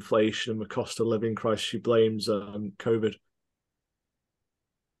mass inflation and the cost of living crisis, she blames COVID.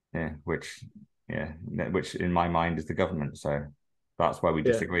 Yeah, which in my mind is the government. So that's where we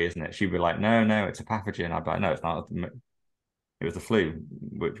disagree, isn't it? She'd be like, no, it's a pathogen. I'd be like, no, it's not. It was the flu,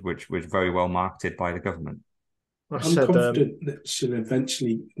 which was very well marketed by the government. I'm confident that she'll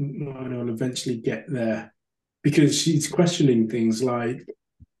eventually get there because she's questioning things like,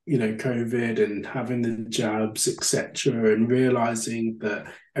 COVID and having the jabs, etc., and realizing that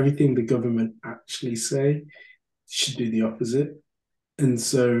everything the government actually say should do the opposite. And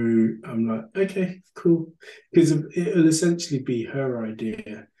so I'm like, okay, cool, because it'll essentially be her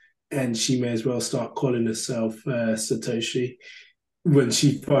idea, and she may as well start calling herself Satoshi when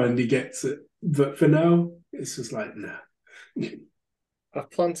she finally gets it. But for now, it's just like, nah.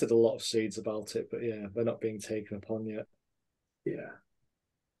 I've planted a lot of seeds about it, but yeah, they're not being taken upon yet. Yeah.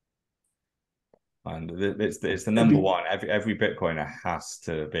 And it's the number one. Every Bitcoiner has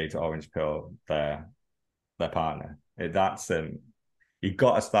to be able to orange pill their partner. That's you've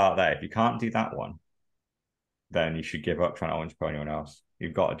got to start there. If you can't do that one, then you should give up trying to orange pill anyone else.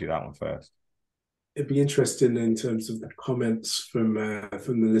 You've got to do that one first. It'd be interesting in terms of the comments from the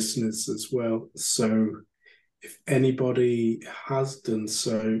listeners as well. So if anybody has done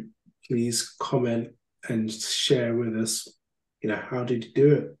so, please comment and share with us, how did you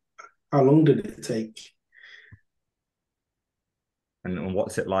do it? How long did it take? And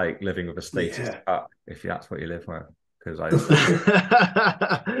what's it like living with a statist cut, if that's what you live with? Because I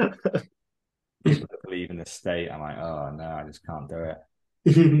people that believe in the state, I'm like, oh no, I just can't do it.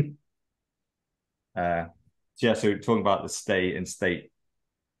 So talking about the state,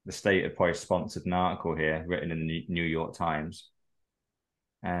 the state had probably sponsored an article here written in the New York Times.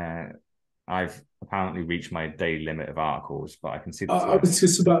 I've apparently reached my daily limit of articles, but I can see. I was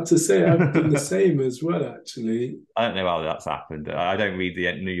just about to say I've done the same as well. Actually, I don't know how that's happened. I don't read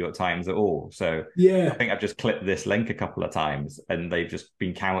the New York Times at all, so yeah, I think I've just clicked this link a couple of times, and they've just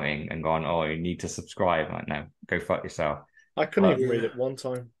been counting and gone, "Oh, you need to subscribe." I'm like, no, go fuck yourself. I couldn't even read it one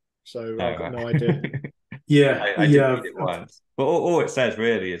time, so I've got no idea. I did read it once, but all it says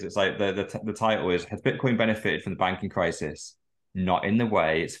really is it's like the title is: Has Bitcoin benefited from the banking crisis? Not in the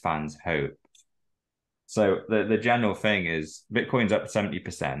way its fans hope. So the general thing is Bitcoin's up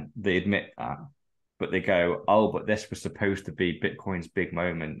 70%. They admit that, but they go, oh, but this was supposed to be Bitcoin's big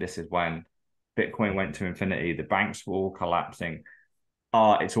moment. This is when Bitcoin went to infinity. The banks were all collapsing.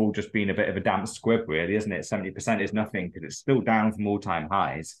 It's all just been a bit of a damp squib, really, isn't it? 70% is nothing because it's still down from all-time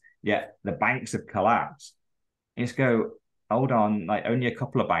highs. Yet the banks have collapsed. You just go, hold on, like only a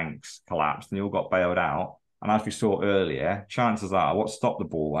couple of banks collapsed and they all got bailed out. And as we saw earlier, chances are what stopped the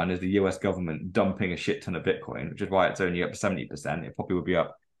ball run is the US government dumping a shit ton of Bitcoin, which is why it's only up 70%. It probably would be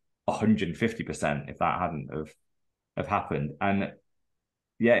up 150% if that hadn't have happened. And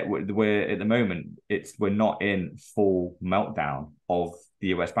yeah, we're at the moment, we're not in full meltdown of the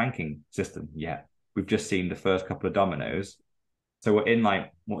US banking system yet. We've just seen the first couple of dominoes. So we're in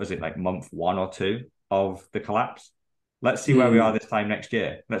like month 1 or 2 of the collapse. Let's see where we are this time next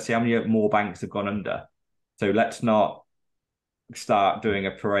year. Let's see how many more banks have gone under. So let's not start doing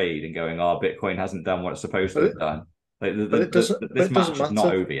a parade and going, "Oh, Bitcoin hasn't done what it's supposed to have done." This match is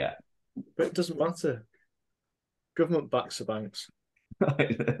not over yet. But it doesn't matter. Government backs the banks.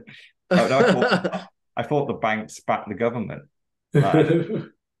 I thought the banks back the government.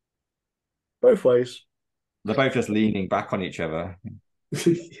 Both ways. They're both just leaning back on each other.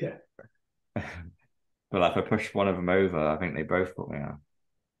 Yeah. But if I push one of them over, I think they both put me out.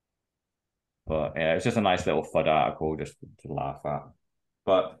 But yeah, it's just a nice little FUD article just to laugh at.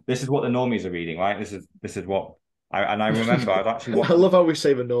 But this is what the normies are reading, right? This is what I remember. I've actually I love how we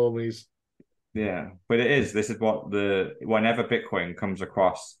say the normies. Yeah, but it is. This is what whenever Bitcoin comes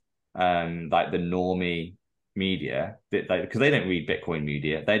across, like the normie media, because they don't read Bitcoin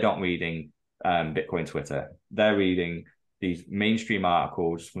media, they're not reading Bitcoin Twitter. They're reading these mainstream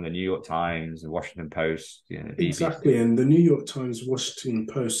articles from the New York Times, the Washington Post, exactly. And the New York Times, Washington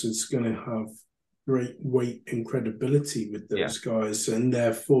Post is going to have great weight and credibility with those guys, and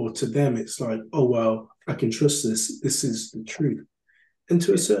therefore to them it's like, oh well, I can trust this. This is the truth. And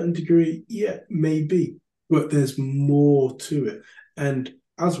to a certain degree, yeah, maybe, but there's more to it. And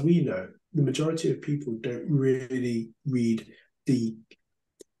as we know, the majority of people don't really read the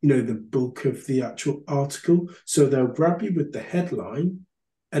bulk of the actual article. So they'll grab you with the headline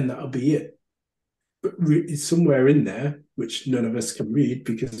and that'll be it. But somewhere in there, which none of us can read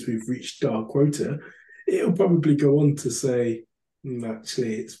because we've reached our quota, it'll probably go on to say,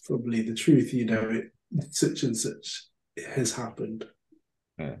 actually, it's probably the truth, such and such has happened.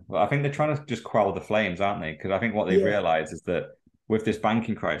 Yeah. Well, I think they're trying to just quell the flames, aren't they? Because I think what they've realized is that with this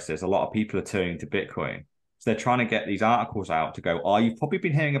banking crisis, a lot of people are turning to Bitcoin. So they're trying to get these articles out to go, you've probably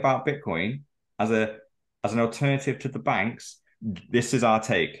been hearing about Bitcoin as an alternative to the banks. This is our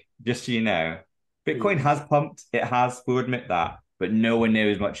take. Just so you know, Bitcoin has pumped. It has, we'll admit that, but nowhere near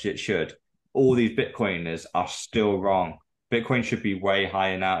as much as it should. All these Bitcoiners are still wrong. Bitcoin should be way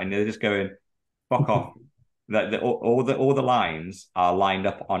higher now. And they're just going, fuck off. All the lines are lined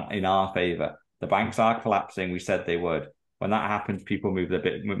up in our favor. The banks are collapsing. We said they would. When that happens, people move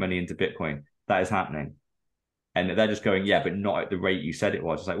their money into Bitcoin. That is happening. And they're just going, yeah, but not at the rate you said it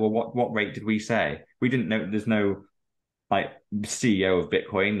was. It's like, well, what rate did we say? We didn't know. There's no like CEO of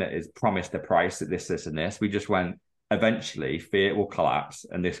Bitcoin that is promised a price at this, and this. We just went, eventually fiat will collapse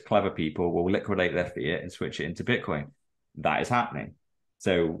and this clever people will liquidate their fiat and switch it into Bitcoin. That is happening.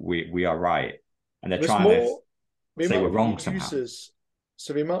 So we are right. And they're trying to say we're wrong somehow.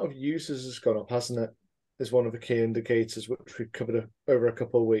 So the amount of users has gone up, hasn't it? Is one of the key indicators which we've covered over a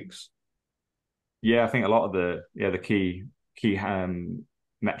couple of weeks. Yeah, I think a lot of the key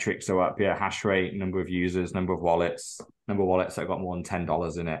metrics are up. Yeah, hash rate, number of users, number of wallets that have got more than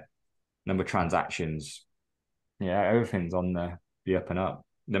 $10 in it, number of transactions. Yeah, everything's on the up and up.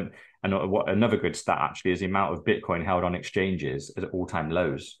 And what another good stat actually is the amount of Bitcoin held on exchanges at all-time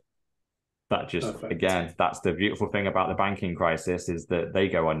lows. That just, Perfect. again, that's the beautiful thing about the banking crisis, is that they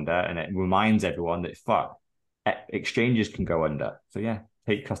go under, and it reminds everyone that fuck, exchanges can go under. So yeah,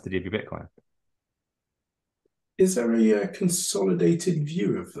 take custody of your Bitcoin. Is there a consolidated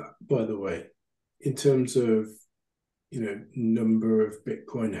view of that, by the way, in terms of, number of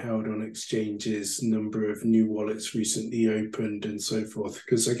Bitcoin held on exchanges, number of new wallets recently opened, and so forth?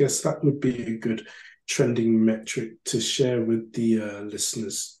 Because I guess that would be a good trending metric to share with the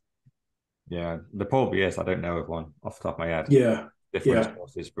listeners. Yeah, the probably is. I don't know of one off the top of my head. Yeah, Different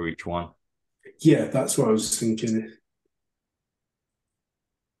sources for each one. Yeah, that's what I was thinking.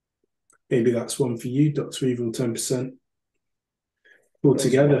 Maybe that's one for you, Dr. Evil 10%. All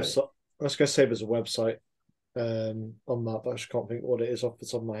together. I was going to say there's a website on that, but I just can't think what it is off the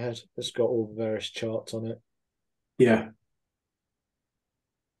top of my head. It's got all the various charts on it. Yeah.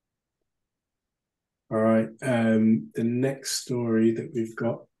 All right. The next story that we've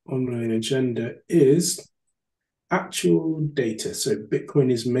got on the agenda is actual data. So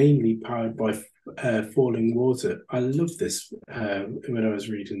Bitcoin is mainly powered by falling water. I love this when I was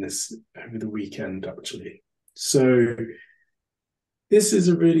reading this over the weekend, actually. So this is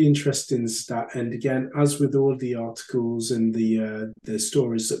a really interesting stat. And again, as with all the articles and the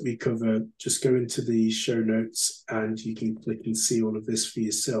stories that we cover, just go into the show notes and you can click and see all of this for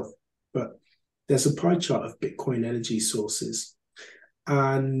yourself. But there's a pie chart of Bitcoin energy sources.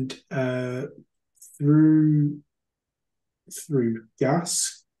 And through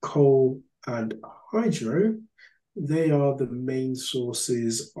gas, coal, and hydro, they are the main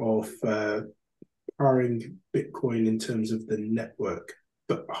sources of powering Bitcoin in terms of the network.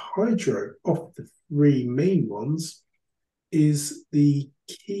 But hydro, of the three main ones, is the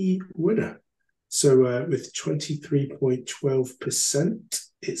key winner. So with 23.12%,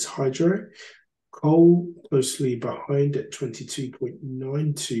 it's hydro. Coal closely behind at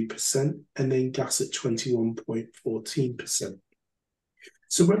 22.92%, and then gas at 21.14%.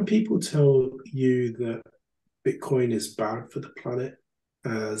 So when people tell you that Bitcoin is bad for the planet,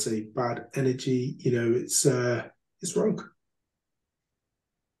 as a bad energy, it's wrong.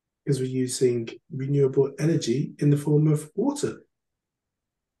 Because we're using renewable energy in the form of water.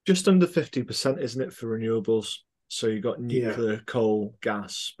 Just under 50%, isn't it, for renewables? So you've got nuclear, coal,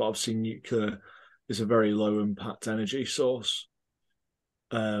 gas, but obviously nuclear is a very low impact energy source.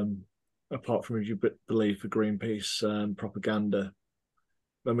 Apart from, if you believe, for Greenpeace propaganda.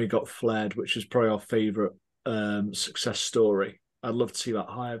 Then we got flared, which is probably our favourite success story. I'd love to see that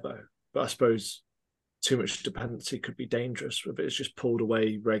higher though, but I suppose too much dependency could be dangerous if it's just pulled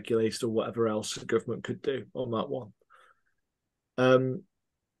away, regulated, or whatever else the government could do on that one. I mean,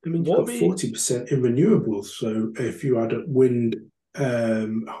 you've got 40% in renewables. So if you add up wind,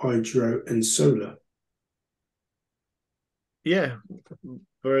 hydro, and solar, yeah,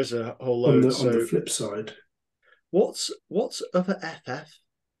 there is a whole load. On the flip side, what's other FF?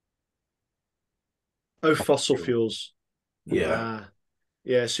 Oh, fossil fuels. Yeah.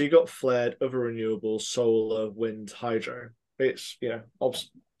 Yeah, so you got flared, other renewables, solar, wind, hydro. It's,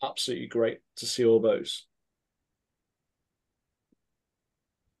 absolutely great to see all those.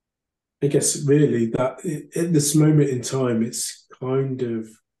 I guess really that at this moment in time, it's kind of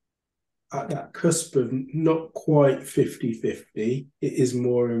at that cusp of not quite 50-50. It is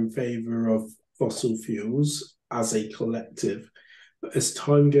more in favor of fossil fuels as a collective. But as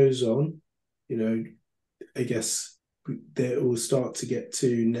time goes on, I guess they will start to get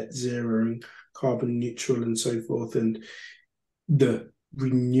to net zero and carbon neutral and so forth. And the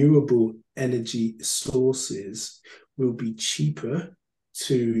renewable energy sources will be cheaper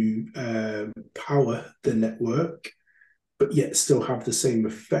to power the network, but yet still have the same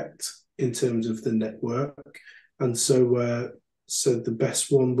effect in terms of the network. And so the best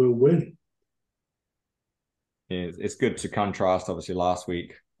one will win. It's good to contrast, obviously, last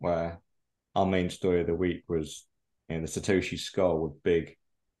week where our main story of the week was the Satoshi skull with big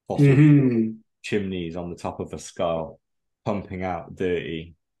fossil chimneys on the top of the skull, pumping out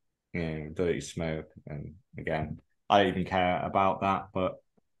dirty smoke. And again, I don't even care about that, but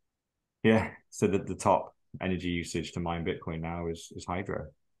yeah, so the top energy usage to mine Bitcoin now is hydro.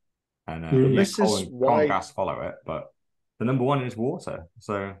 And this coal is and why gas follow it, but the number one is water.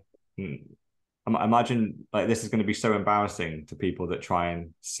 So imagine like this is going to be so embarrassing to people that try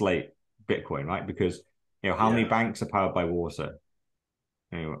and slate Bitcoin, right? Because how many banks are powered by water?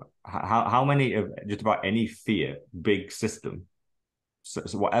 How many of just about any fiat big system? So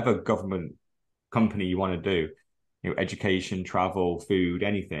whatever government company you want to do, education, travel, food,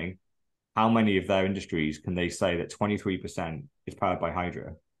 anything. How many of their industries can they say that 23% is powered by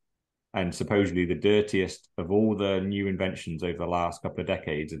hydro? And supposedly the dirtiest of all the new inventions over the last couple of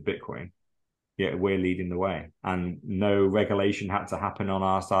decades is Bitcoin. Yet we're leading the way, and no regulation had to happen on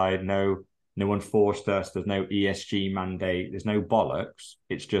our side. No one forced us. There's no ESG mandate. There's no bollocks.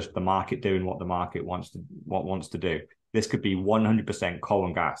 It's just the market doing what the market wants to do. This could be 100% coal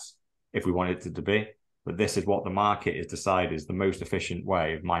and gas if we wanted it to be, but this is what the market has decided is the most efficient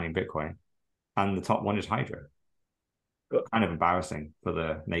way of mining Bitcoin, and the top one is hydro. Kind of embarrassing for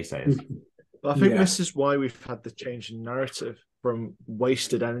the naysayers. I think this is why we've had the change in narrative from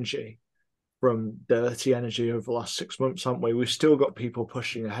wasted energy, from dirty energy over the last 6 months, haven't we? We've still got people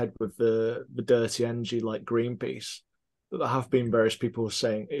pushing ahead with the dirty energy like Greenpeace, but there have been various people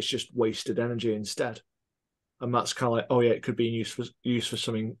saying it's just wasted energy instead. And that's kind of like, oh yeah, it could be used for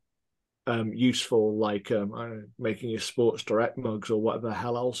something useful, like I don't know, making your Sports Direct mugs or whatever the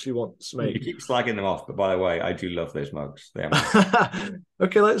hell else you want to make. You keep slagging them off, but by the way, I do love those mugs.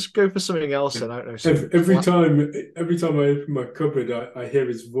 Okay, let's go for something else. Then I don't know. Every time I open my cupboard, I hear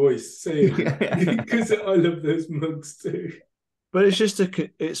his voice saying, because I love those mugs too. But it's just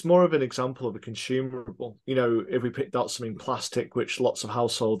it's more of an example of a consumable. If we picked out something plastic, which lots of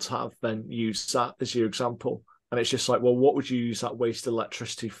households have, then use that as your example. And it's just like, well, what would you use that waste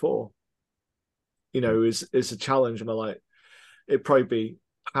electricity for? Is a challenge. And I'm like, it'd probably be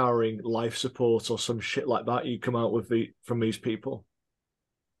powering life support or some shit like that you come out with from these people.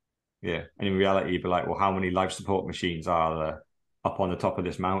 Yeah. And in reality, you'd be like, well, how many life support machines are there up on the top of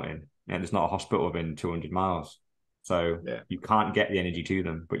this mountain? And there's not a hospital within 200 miles. So you can't get the energy to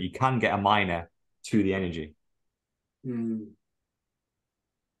them, but you can get a miner to the energy.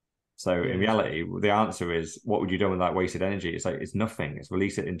 So in reality, the answer is, what would you do with that wasted energy? It's like, it's nothing. It's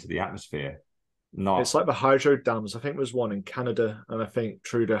release it into the atmosphere. It's like the hydro dams. I think there was one in Canada, and I think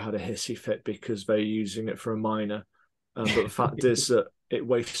Trudeau had a hissy fit because they're using it for a miner. But the fact is that it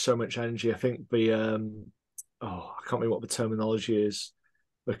wastes so much energy. I think I can't remember what the terminology is.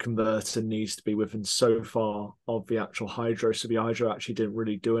 The converter needs to be within so far of the actual hydro, so the hydro actually didn't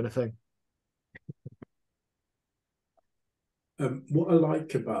really do anything. What I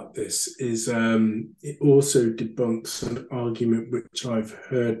like about this is it also debunks an argument which I've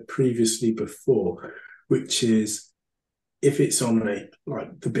heard previously before, which is if it's on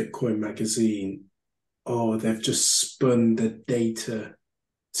like the Bitcoin magazine, they've just spun the data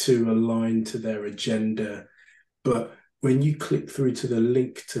to align to their agenda. But when you click through to the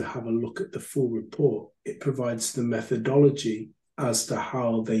link to have a look at the full report, it provides the methodology as to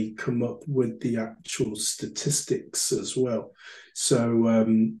how they come up with the actual statistics as well. So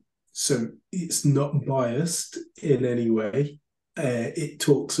it's not biased in any way. It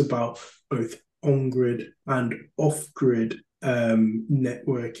talks about both on-grid and off-grid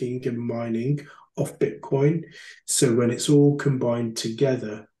networking and mining of Bitcoin. So when it's all combined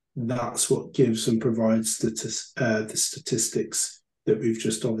together, that's what gives and provides the statistics that we've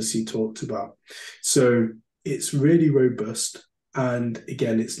just obviously talked about. So it's really robust. And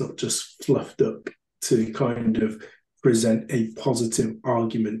again, it's not just fluffed up to kind of present a positive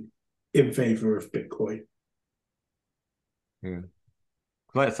argument in favor of Bitcoin. Yeah.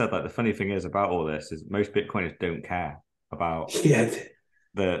 Like I said, like the funny thing is about all this is most Bitcoiners don't care about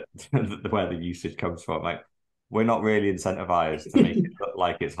the where the usage comes from. Like, we're not really incentivized to make it look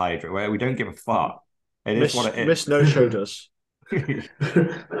like it's hydro. Where we don't give a fuck. It is what it is. Miss No showed us.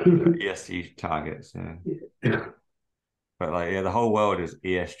 ESG targets, yeah. But the whole world is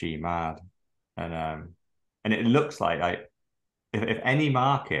ESG mad, and it looks like if any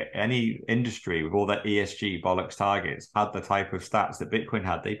market, any industry with all that ESG bollocks targets had the type of stats that Bitcoin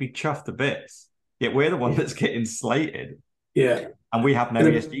had, they'd be chuffed to bits. Yet we're the one that's getting slated. Yeah, and we have no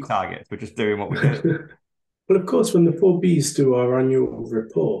ESG targets. We're just doing what we do. Well, of course, when the 4Bs do our annual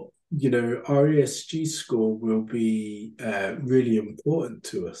report, our ESG score will be really important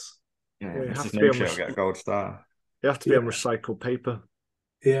to us. Yeah, this is no show. Get a gold star. You have to be on recycled paper.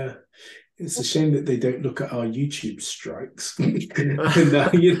 Yeah. It's a shame that they don't look at our YouTube strikes. That'll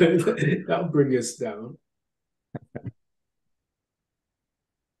bring us down.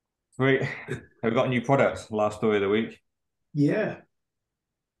 Sweet. Have we got a new product? Last story of the week. Yeah.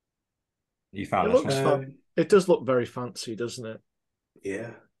 You found this one. Fun. It does look very fancy, doesn't it?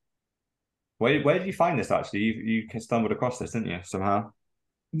 Yeah. Where did you find this, actually? You stumbled across this, didn't you, somehow?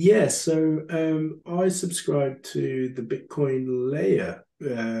 Yeah, so I subscribe to the Bitcoin Layer,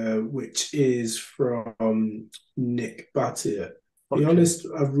 which is from Nick Bhatia. Be Okay. honest,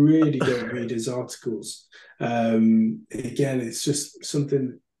 I really don't read his articles. Again, it's just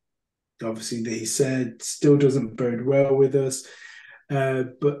something obviously that he said still doesn't bode well with us.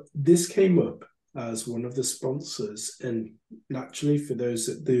 But this came up as one of the sponsors, and naturally, for those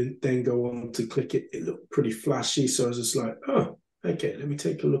that then go on to click it, it looked pretty flashy. So I was just like, oh, okay, let me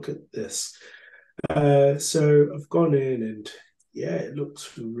take a look at this. So I've gone in, and yeah, it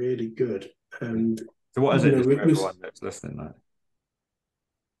looks really good. And So what is you it know, just for it everyone was. that's listening? Like,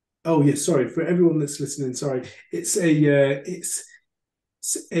 Oh yeah, sorry for everyone that's listening. Sorry, it's a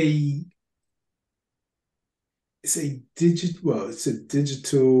it's a digital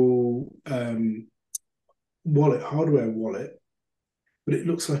wallet, hardware wallet, but it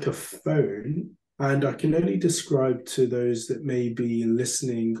looks like a phone. And I can only describe to those that may be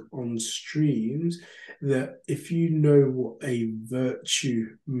listening on streams that if you know what a Virtue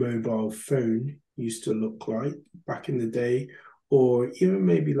mobile phone used to look like back in the day, or even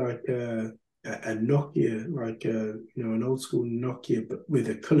maybe like a Nokia, like an old school Nokia, but with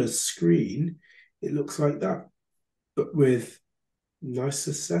a color screen, it looks like that, but with nice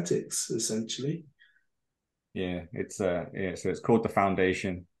aesthetics, essentially. so it's called the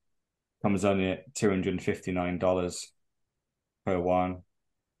Foundation. Comes on at $259 per one.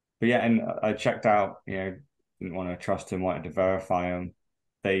 But yeah, and I checked out, didn't want to trust him, wanted to verify them.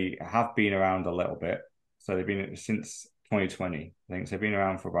 They have been around a little bit. So they've been since 2020, I think. So they've been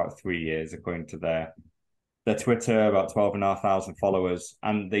around for about 3 years, according to their Twitter, about 12,500 followers.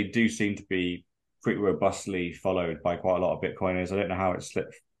 And they do seem to be pretty robustly followed by quite a lot of Bitcoiners. I don't know how it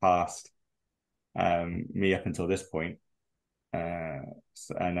slipped past me up until this point.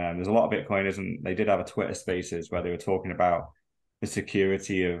 And there's a lot of Bitcoiners, and they did have a Twitter Spaces where they were talking about the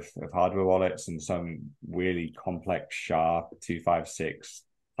security of hardware wallets and some really complex SHA-256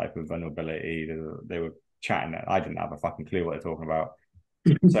 type of vulnerability. They were chatting. I didn't have a fucking clue what they're talking about.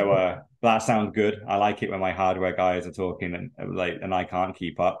 So that sounds good. I like it when my hardware guys are talking and I can't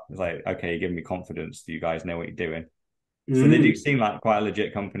keep up. It's like, okay, you're giving me confidence. Do you guys know what you're doing? So they do Mm. seem like quite a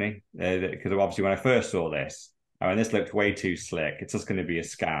legit company because obviously when I first saw this, I mean, this looked way too slick. It's just going to be a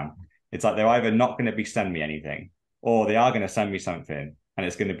scam. It's like they're either not going to be sending me anything, or they are going to send me something, and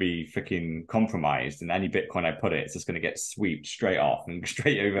it's going to be freaking compromised. And any Bitcoin I put it's just going to get swept straight off and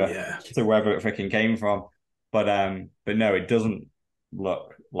straight over Yeah. to wherever it freaking came from. But no, it doesn't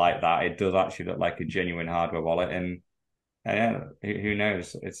look like that. It does actually look like a genuine hardware wallet, and yeah, who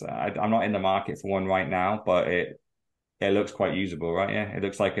knows? I'm not in the market for one right now, but it looks quite usable, right? Yeah, it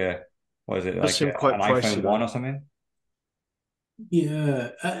looks like what is it, Does like seem quite an pricey iPhone 1 though. or something? Yeah.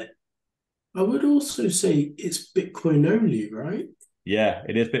 I would also say it's Bitcoin only, right? Yeah,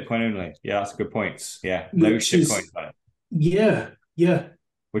 it is Bitcoin only. Yeah, that's a good point. Yeah, no Which shit coins is, on it, yeah, yeah,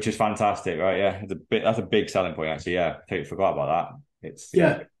 which is fantastic, right? Yeah, that's a big selling point actually. Yeah, totally forgot about that. It's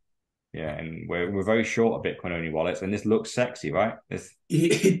yeah, yeah. yeah, and we're very short of Bitcoin only wallets, and this looks sexy, right? This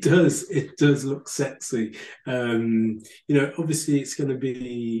It does. It does look sexy. Obviously it's going to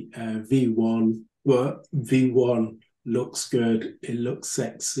be V1. Well, V1 looks good. It looks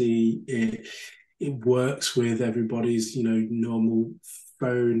sexy. It works with everybody's, normal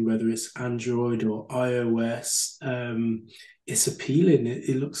phone, whether it's Android or iOS. It's appealing.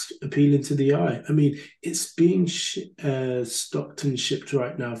 It looks appealing to the eye. I mean, it's being stocked and shipped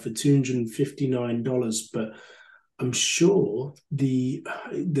right now for $259, but I'm sure the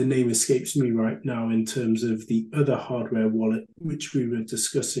name escapes me right now in terms of the other hardware wallet, which we were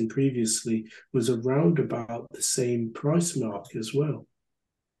discussing previously, was around about the same price mark as well.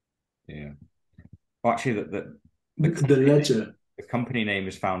 yeah. Well, actually, the The company name Ledger, the company name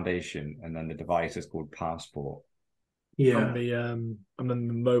is Foundation, and then the device is called Passport. And yeah, the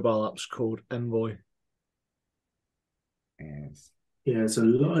mobile app's called Envoy. Yes. yeah. There's a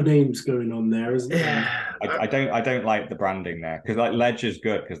lot of names going on there, isn't there? Yeah. I don't like the branding there because like Ledger's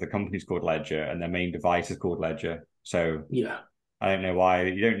good because the company's called Ledger and their main device is called Ledger. So Yeah, I don't know why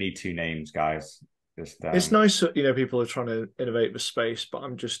you don't need two names, guys. Just It's nice that people are trying to innovate the space, but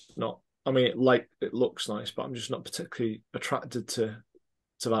I'm just not. I mean, it looks nice, but I'm just not particularly attracted to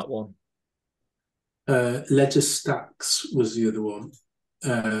that one. Ledger Stacks was the other one.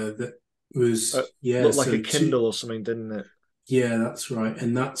 That It was yeah. looked like a So two, Kindle or something, didn't it? yeah, that's right,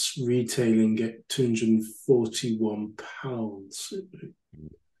 and that's retailing at £241.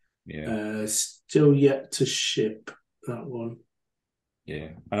 yeah, Still yet to ship that one. yeah,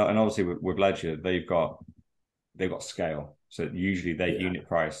 and obviously with Ledger they've got scale, so usually their Yeah, unit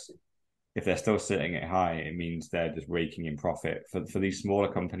price if they're still sitting at high, it means they're just raking in profit for these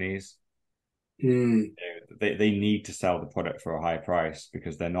smaller companies. They need to sell the product for a high price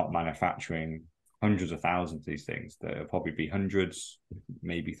because they're not manufacturing hundreds of thousands of these things. There'll probably be hundreds,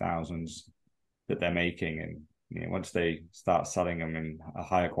 maybe thousands that they're making, and once they start selling them in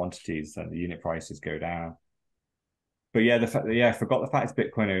higher quantities, then the unit prices go down. But yeah, I forgot the fact it's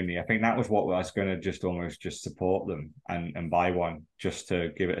Bitcoin only. I think that was what I was going to just almost just support them and buy one just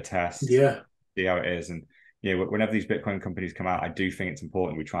to give it a test, see how it is. And whenever these Bitcoin companies come out, I do think it's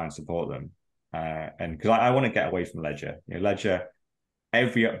important we try and support them. And because I want to get away from Ledger. Ledger,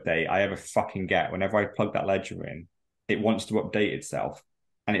 every update I ever fucking get, whenever I plug that Ledger in, it wants to update itself,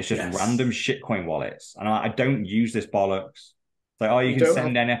 and it's just random shitcoin wallets. And I don't use this bollocks. It's like, oh, you can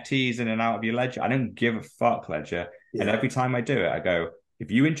send NFTs in and out of your Ledger. I don't give a fuck, Ledger. And every time I do it, I go, if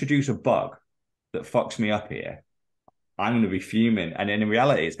you introduce a bug that fucks me up here, I'm going to be fuming. And in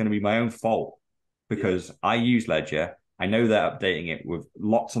reality, it's going to be my own fault because I use Ledger. I know they're updating it with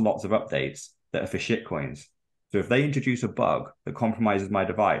lots and lots of updates that are for shitcoins. So if they introduce a bug that compromises my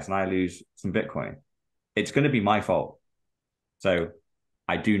device and I lose some Bitcoin, it's going to be my fault. So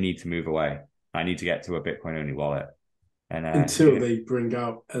I do need to move away. I need to get to a Bitcoin only wallet. And until they bring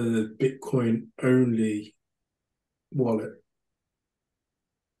out a Bitcoin only wallet.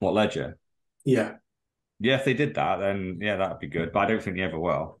 What, Ledger? Yeah. Yeah, if they did that, then that'd be good. But I don't think they ever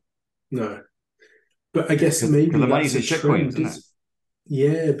will. No. But I guess maybe the money's in shitcoins, isn't it?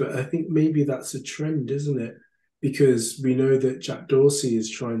 Yeah, but I think maybe that's a trend, isn't it? Because we know that Jack Dorsey is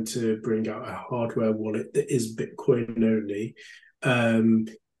trying to bring out a hardware wallet that is Bitcoin only. And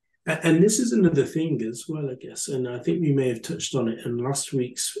this is another thing as well, I guess, and I think we may have touched on it in last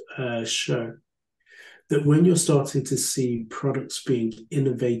week's show, that when you're starting to see products being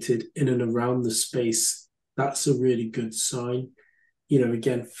innovated in and around the space, that's a really good sign.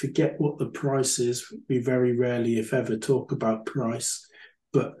 Again, forget what the price is. We very rarely, if ever, talk about price,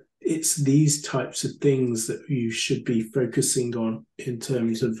 but it's these types of things that you should be focusing on in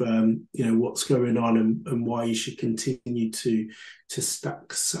terms of what's going on and why you should continue to stack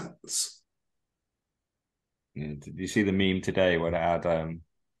sats. Yeah, did you see the meme today where it had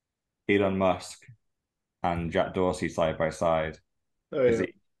Elon Musk and Jack Dorsey side by side? Oh, yeah.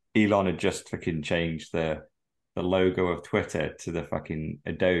 Elon had just fucking changed the logo of Twitter to the fucking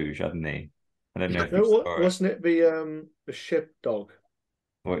a Doge, hadn't he? I don't know if you saw it. Wasn't it the ship dog?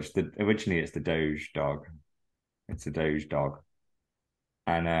 Well, originally it's the Doge dog. It's a Doge dog.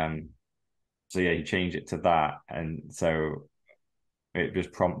 And so yeah, he changed it to that. And so it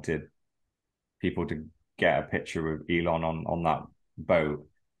just prompted people to get a picture of Elon on that boat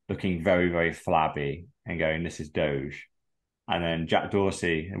looking very, very flabby and going, this is Doge. And then Jack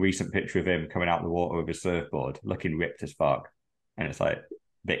Dorsey, a recent picture of him coming out the water with his surfboard, looking ripped as fuck. And it's like,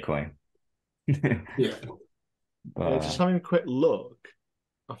 Bitcoin. Yeah. But, just having a quick look,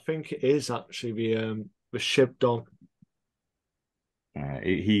 I think it is actually the ship dog.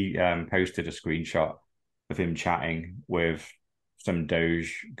 he posted a screenshot of him chatting with some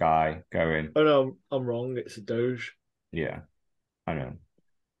Doge guy going, oh no, I'm wrong, it's a Doge. Yeah, I know.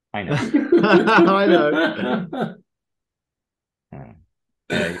 I know.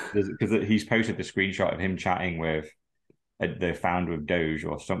 Because he's posted the screenshot of him chatting with the founder of Doge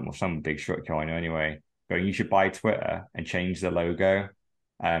or some big shitcoin anyway, going, you should buy Twitter and change the logo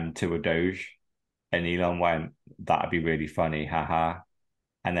to a Doge. And Elon went, that'd be really funny, haha.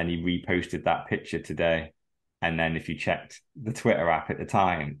 And then he reposted that picture today. And then if you checked the Twitter app at the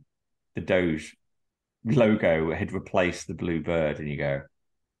time, the Doge logo had replaced the blue bird. And you go,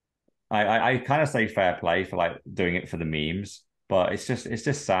 I kind of say fair play for like doing it for the memes, but it's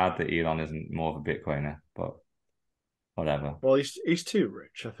just sad that Elon isn't more of a Bitcoiner, but whatever. Well, he's too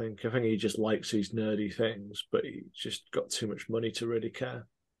rich, I think. I think he just likes these nerdy things, but he's just got too much money to really care.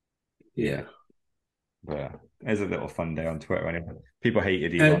 Yeah. But it's a little fun day on Twitter anyway. People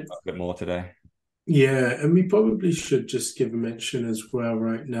hated Elon a bit more today. Yeah, and we probably should just give a mention as well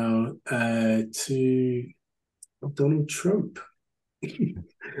right now to Donald Trump.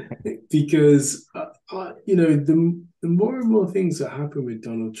 Because, the more and more things that happen with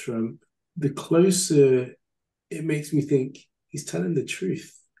Donald Trump, the closer it makes me think he's telling the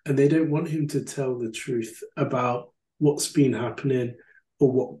truth. And they don't want him to tell the truth about what's been happening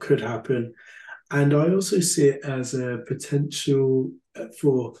or what could happen. And I also see it as a potential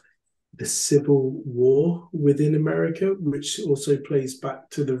for the civil war within America, which also plays back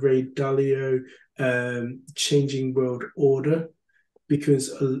to the Ray Dalio changing world order,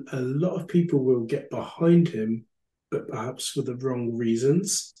 because a lot of people will get behind him, but perhaps for the wrong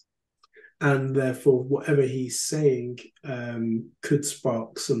reasons. and therefore whatever he's saying could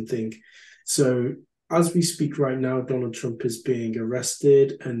spark something. So as we speak right now, Donald Trump is being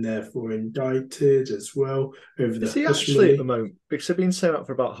arrested and therefore indicted as well over the Is he hush actually money. at the moment? Because they've been saying that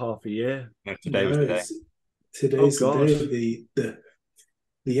for about half a year. No, today was No, today. today's the God. day.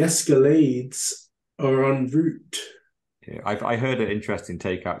 The escalades are en route. Yeah, I heard an interesting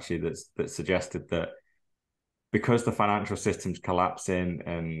take actually that suggested that because the financial system's collapsing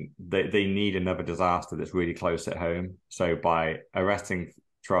and they need another disaster that's really close at home. So by arresting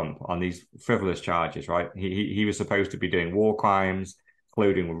Trump on these frivolous charges, right? He was supposed to be doing war crimes,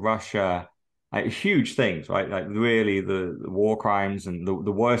 colluding with Russia, like huge things, right? Like really the war crimes and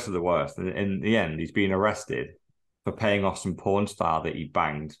the worst of the worst. And in the end, he's been arrested for paying off some porn star that he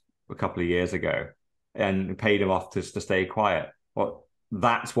banged a couple of years ago and paid him off to stay quiet. Well,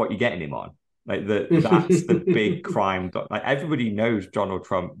 that's what you're getting him on. Like that's the big crime. Like everybody knows Donald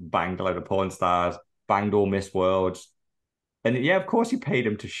Trump banged a load of porn stars, banged all Miss Worlds. And yeah, of course he paid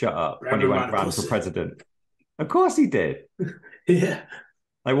him to shut up when he went ran for president. Of course he did. Yeah.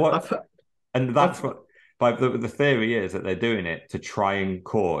 Like what? And that's what. But the theory is that they're doing it to try and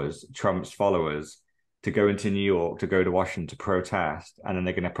cause Trump's followers to go into New York, to go to Washington to protest, and then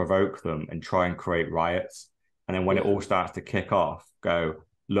they're going to provoke them and try and create riots. And then when it all starts to kick off, go,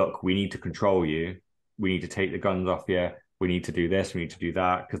 look, we need to control you. We need to take the guns off you. We need to do this. We need to do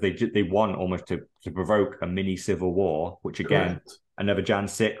that. Because they want almost to provoke a mini civil war, which again, another Jan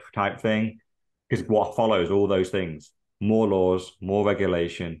 6th type thing. Because what follows all those things, more laws, more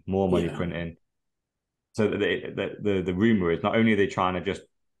regulation, more money printing. So the rumor is not only are they trying to just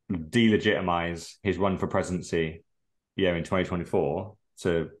delegitimize his run for presidency, in 2024.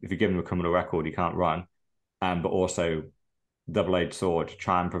 So if you give him a criminal record, he can't run. But also double-edged sword to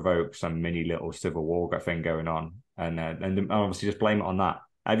try and provoke some mini little civil war thing going on, and obviously just blame it on that.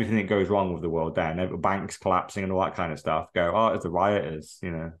 Everything that goes wrong with the world, then banks collapsing and all that kind of stuff. Go, oh, it's the rioters,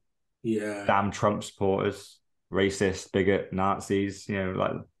 damn Trump supporters, racist, bigot, Nazis,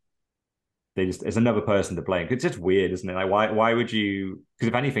 like they just it's another person to blame. It's just weird, isn't it? Like why would you? Because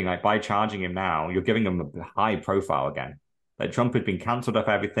if anything, like by charging him now, you're giving him a high profile again. Like Trump had been cancelled off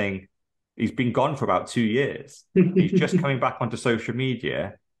everything. He's been gone for about 2 years. He's just coming back onto social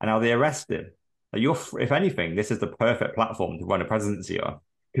media, and now they arrest him. Like if anything, this is the perfect platform to run a presidency on,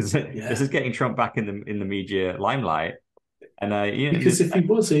 because this is getting Trump back in the media limelight. And because if he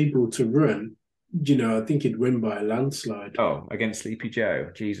was able to run, I think he'd win by a landslide. Oh, against Sleepy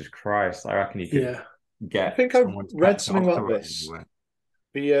Joe, Jesus Christ! I reckon he could get. I think I've read something about this.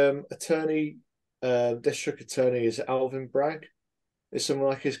 The district attorney is Alvin Bragg. It's something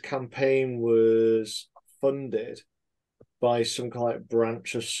like his campaign was funded by some kind of like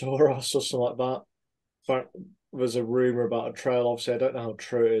branch of Soros or something like that. But there's a rumor about a trail. Obviously, I don't know how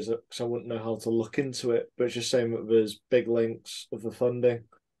true it is because I wouldn't know how to look into it. But it's just saying that there's big links of the funding,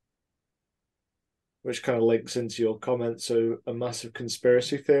 which kind of links into your comments to a massive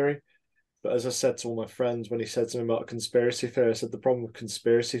conspiracy theory. But as I said to all my friends when he said something about a conspiracy theory, I said the problem with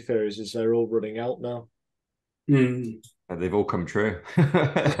conspiracy theories is they're all running out now. They've all come true.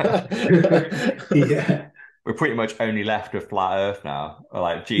 Yeah. We're pretty much only left with flat Earth now. We're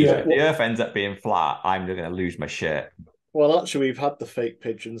like, geez, if the Earth ends up being flat, I'm going to lose my shit. Well, actually, we've had the fake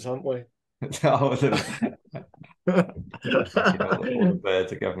pigeons, haven't we? all the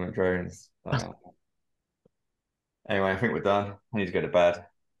birds are government drones. Anyway, I think we're done. I need to go to bed.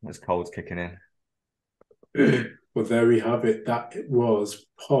 This cold's kicking in. Well, there we have it. That was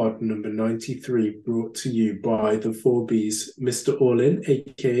pod number 93, brought to you by the 4Bs, Mr. All-In,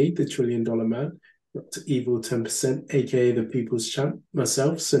 aka the $1 Trillion Man, Dr. Evil 10%, aka the People's Champ,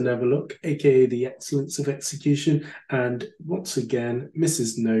 myself, Sir Neverlook, aka the Excellence of Execution, and once again,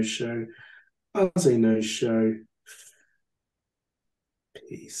 Mrs. No Show. As a no show,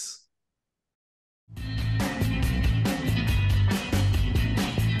 peace.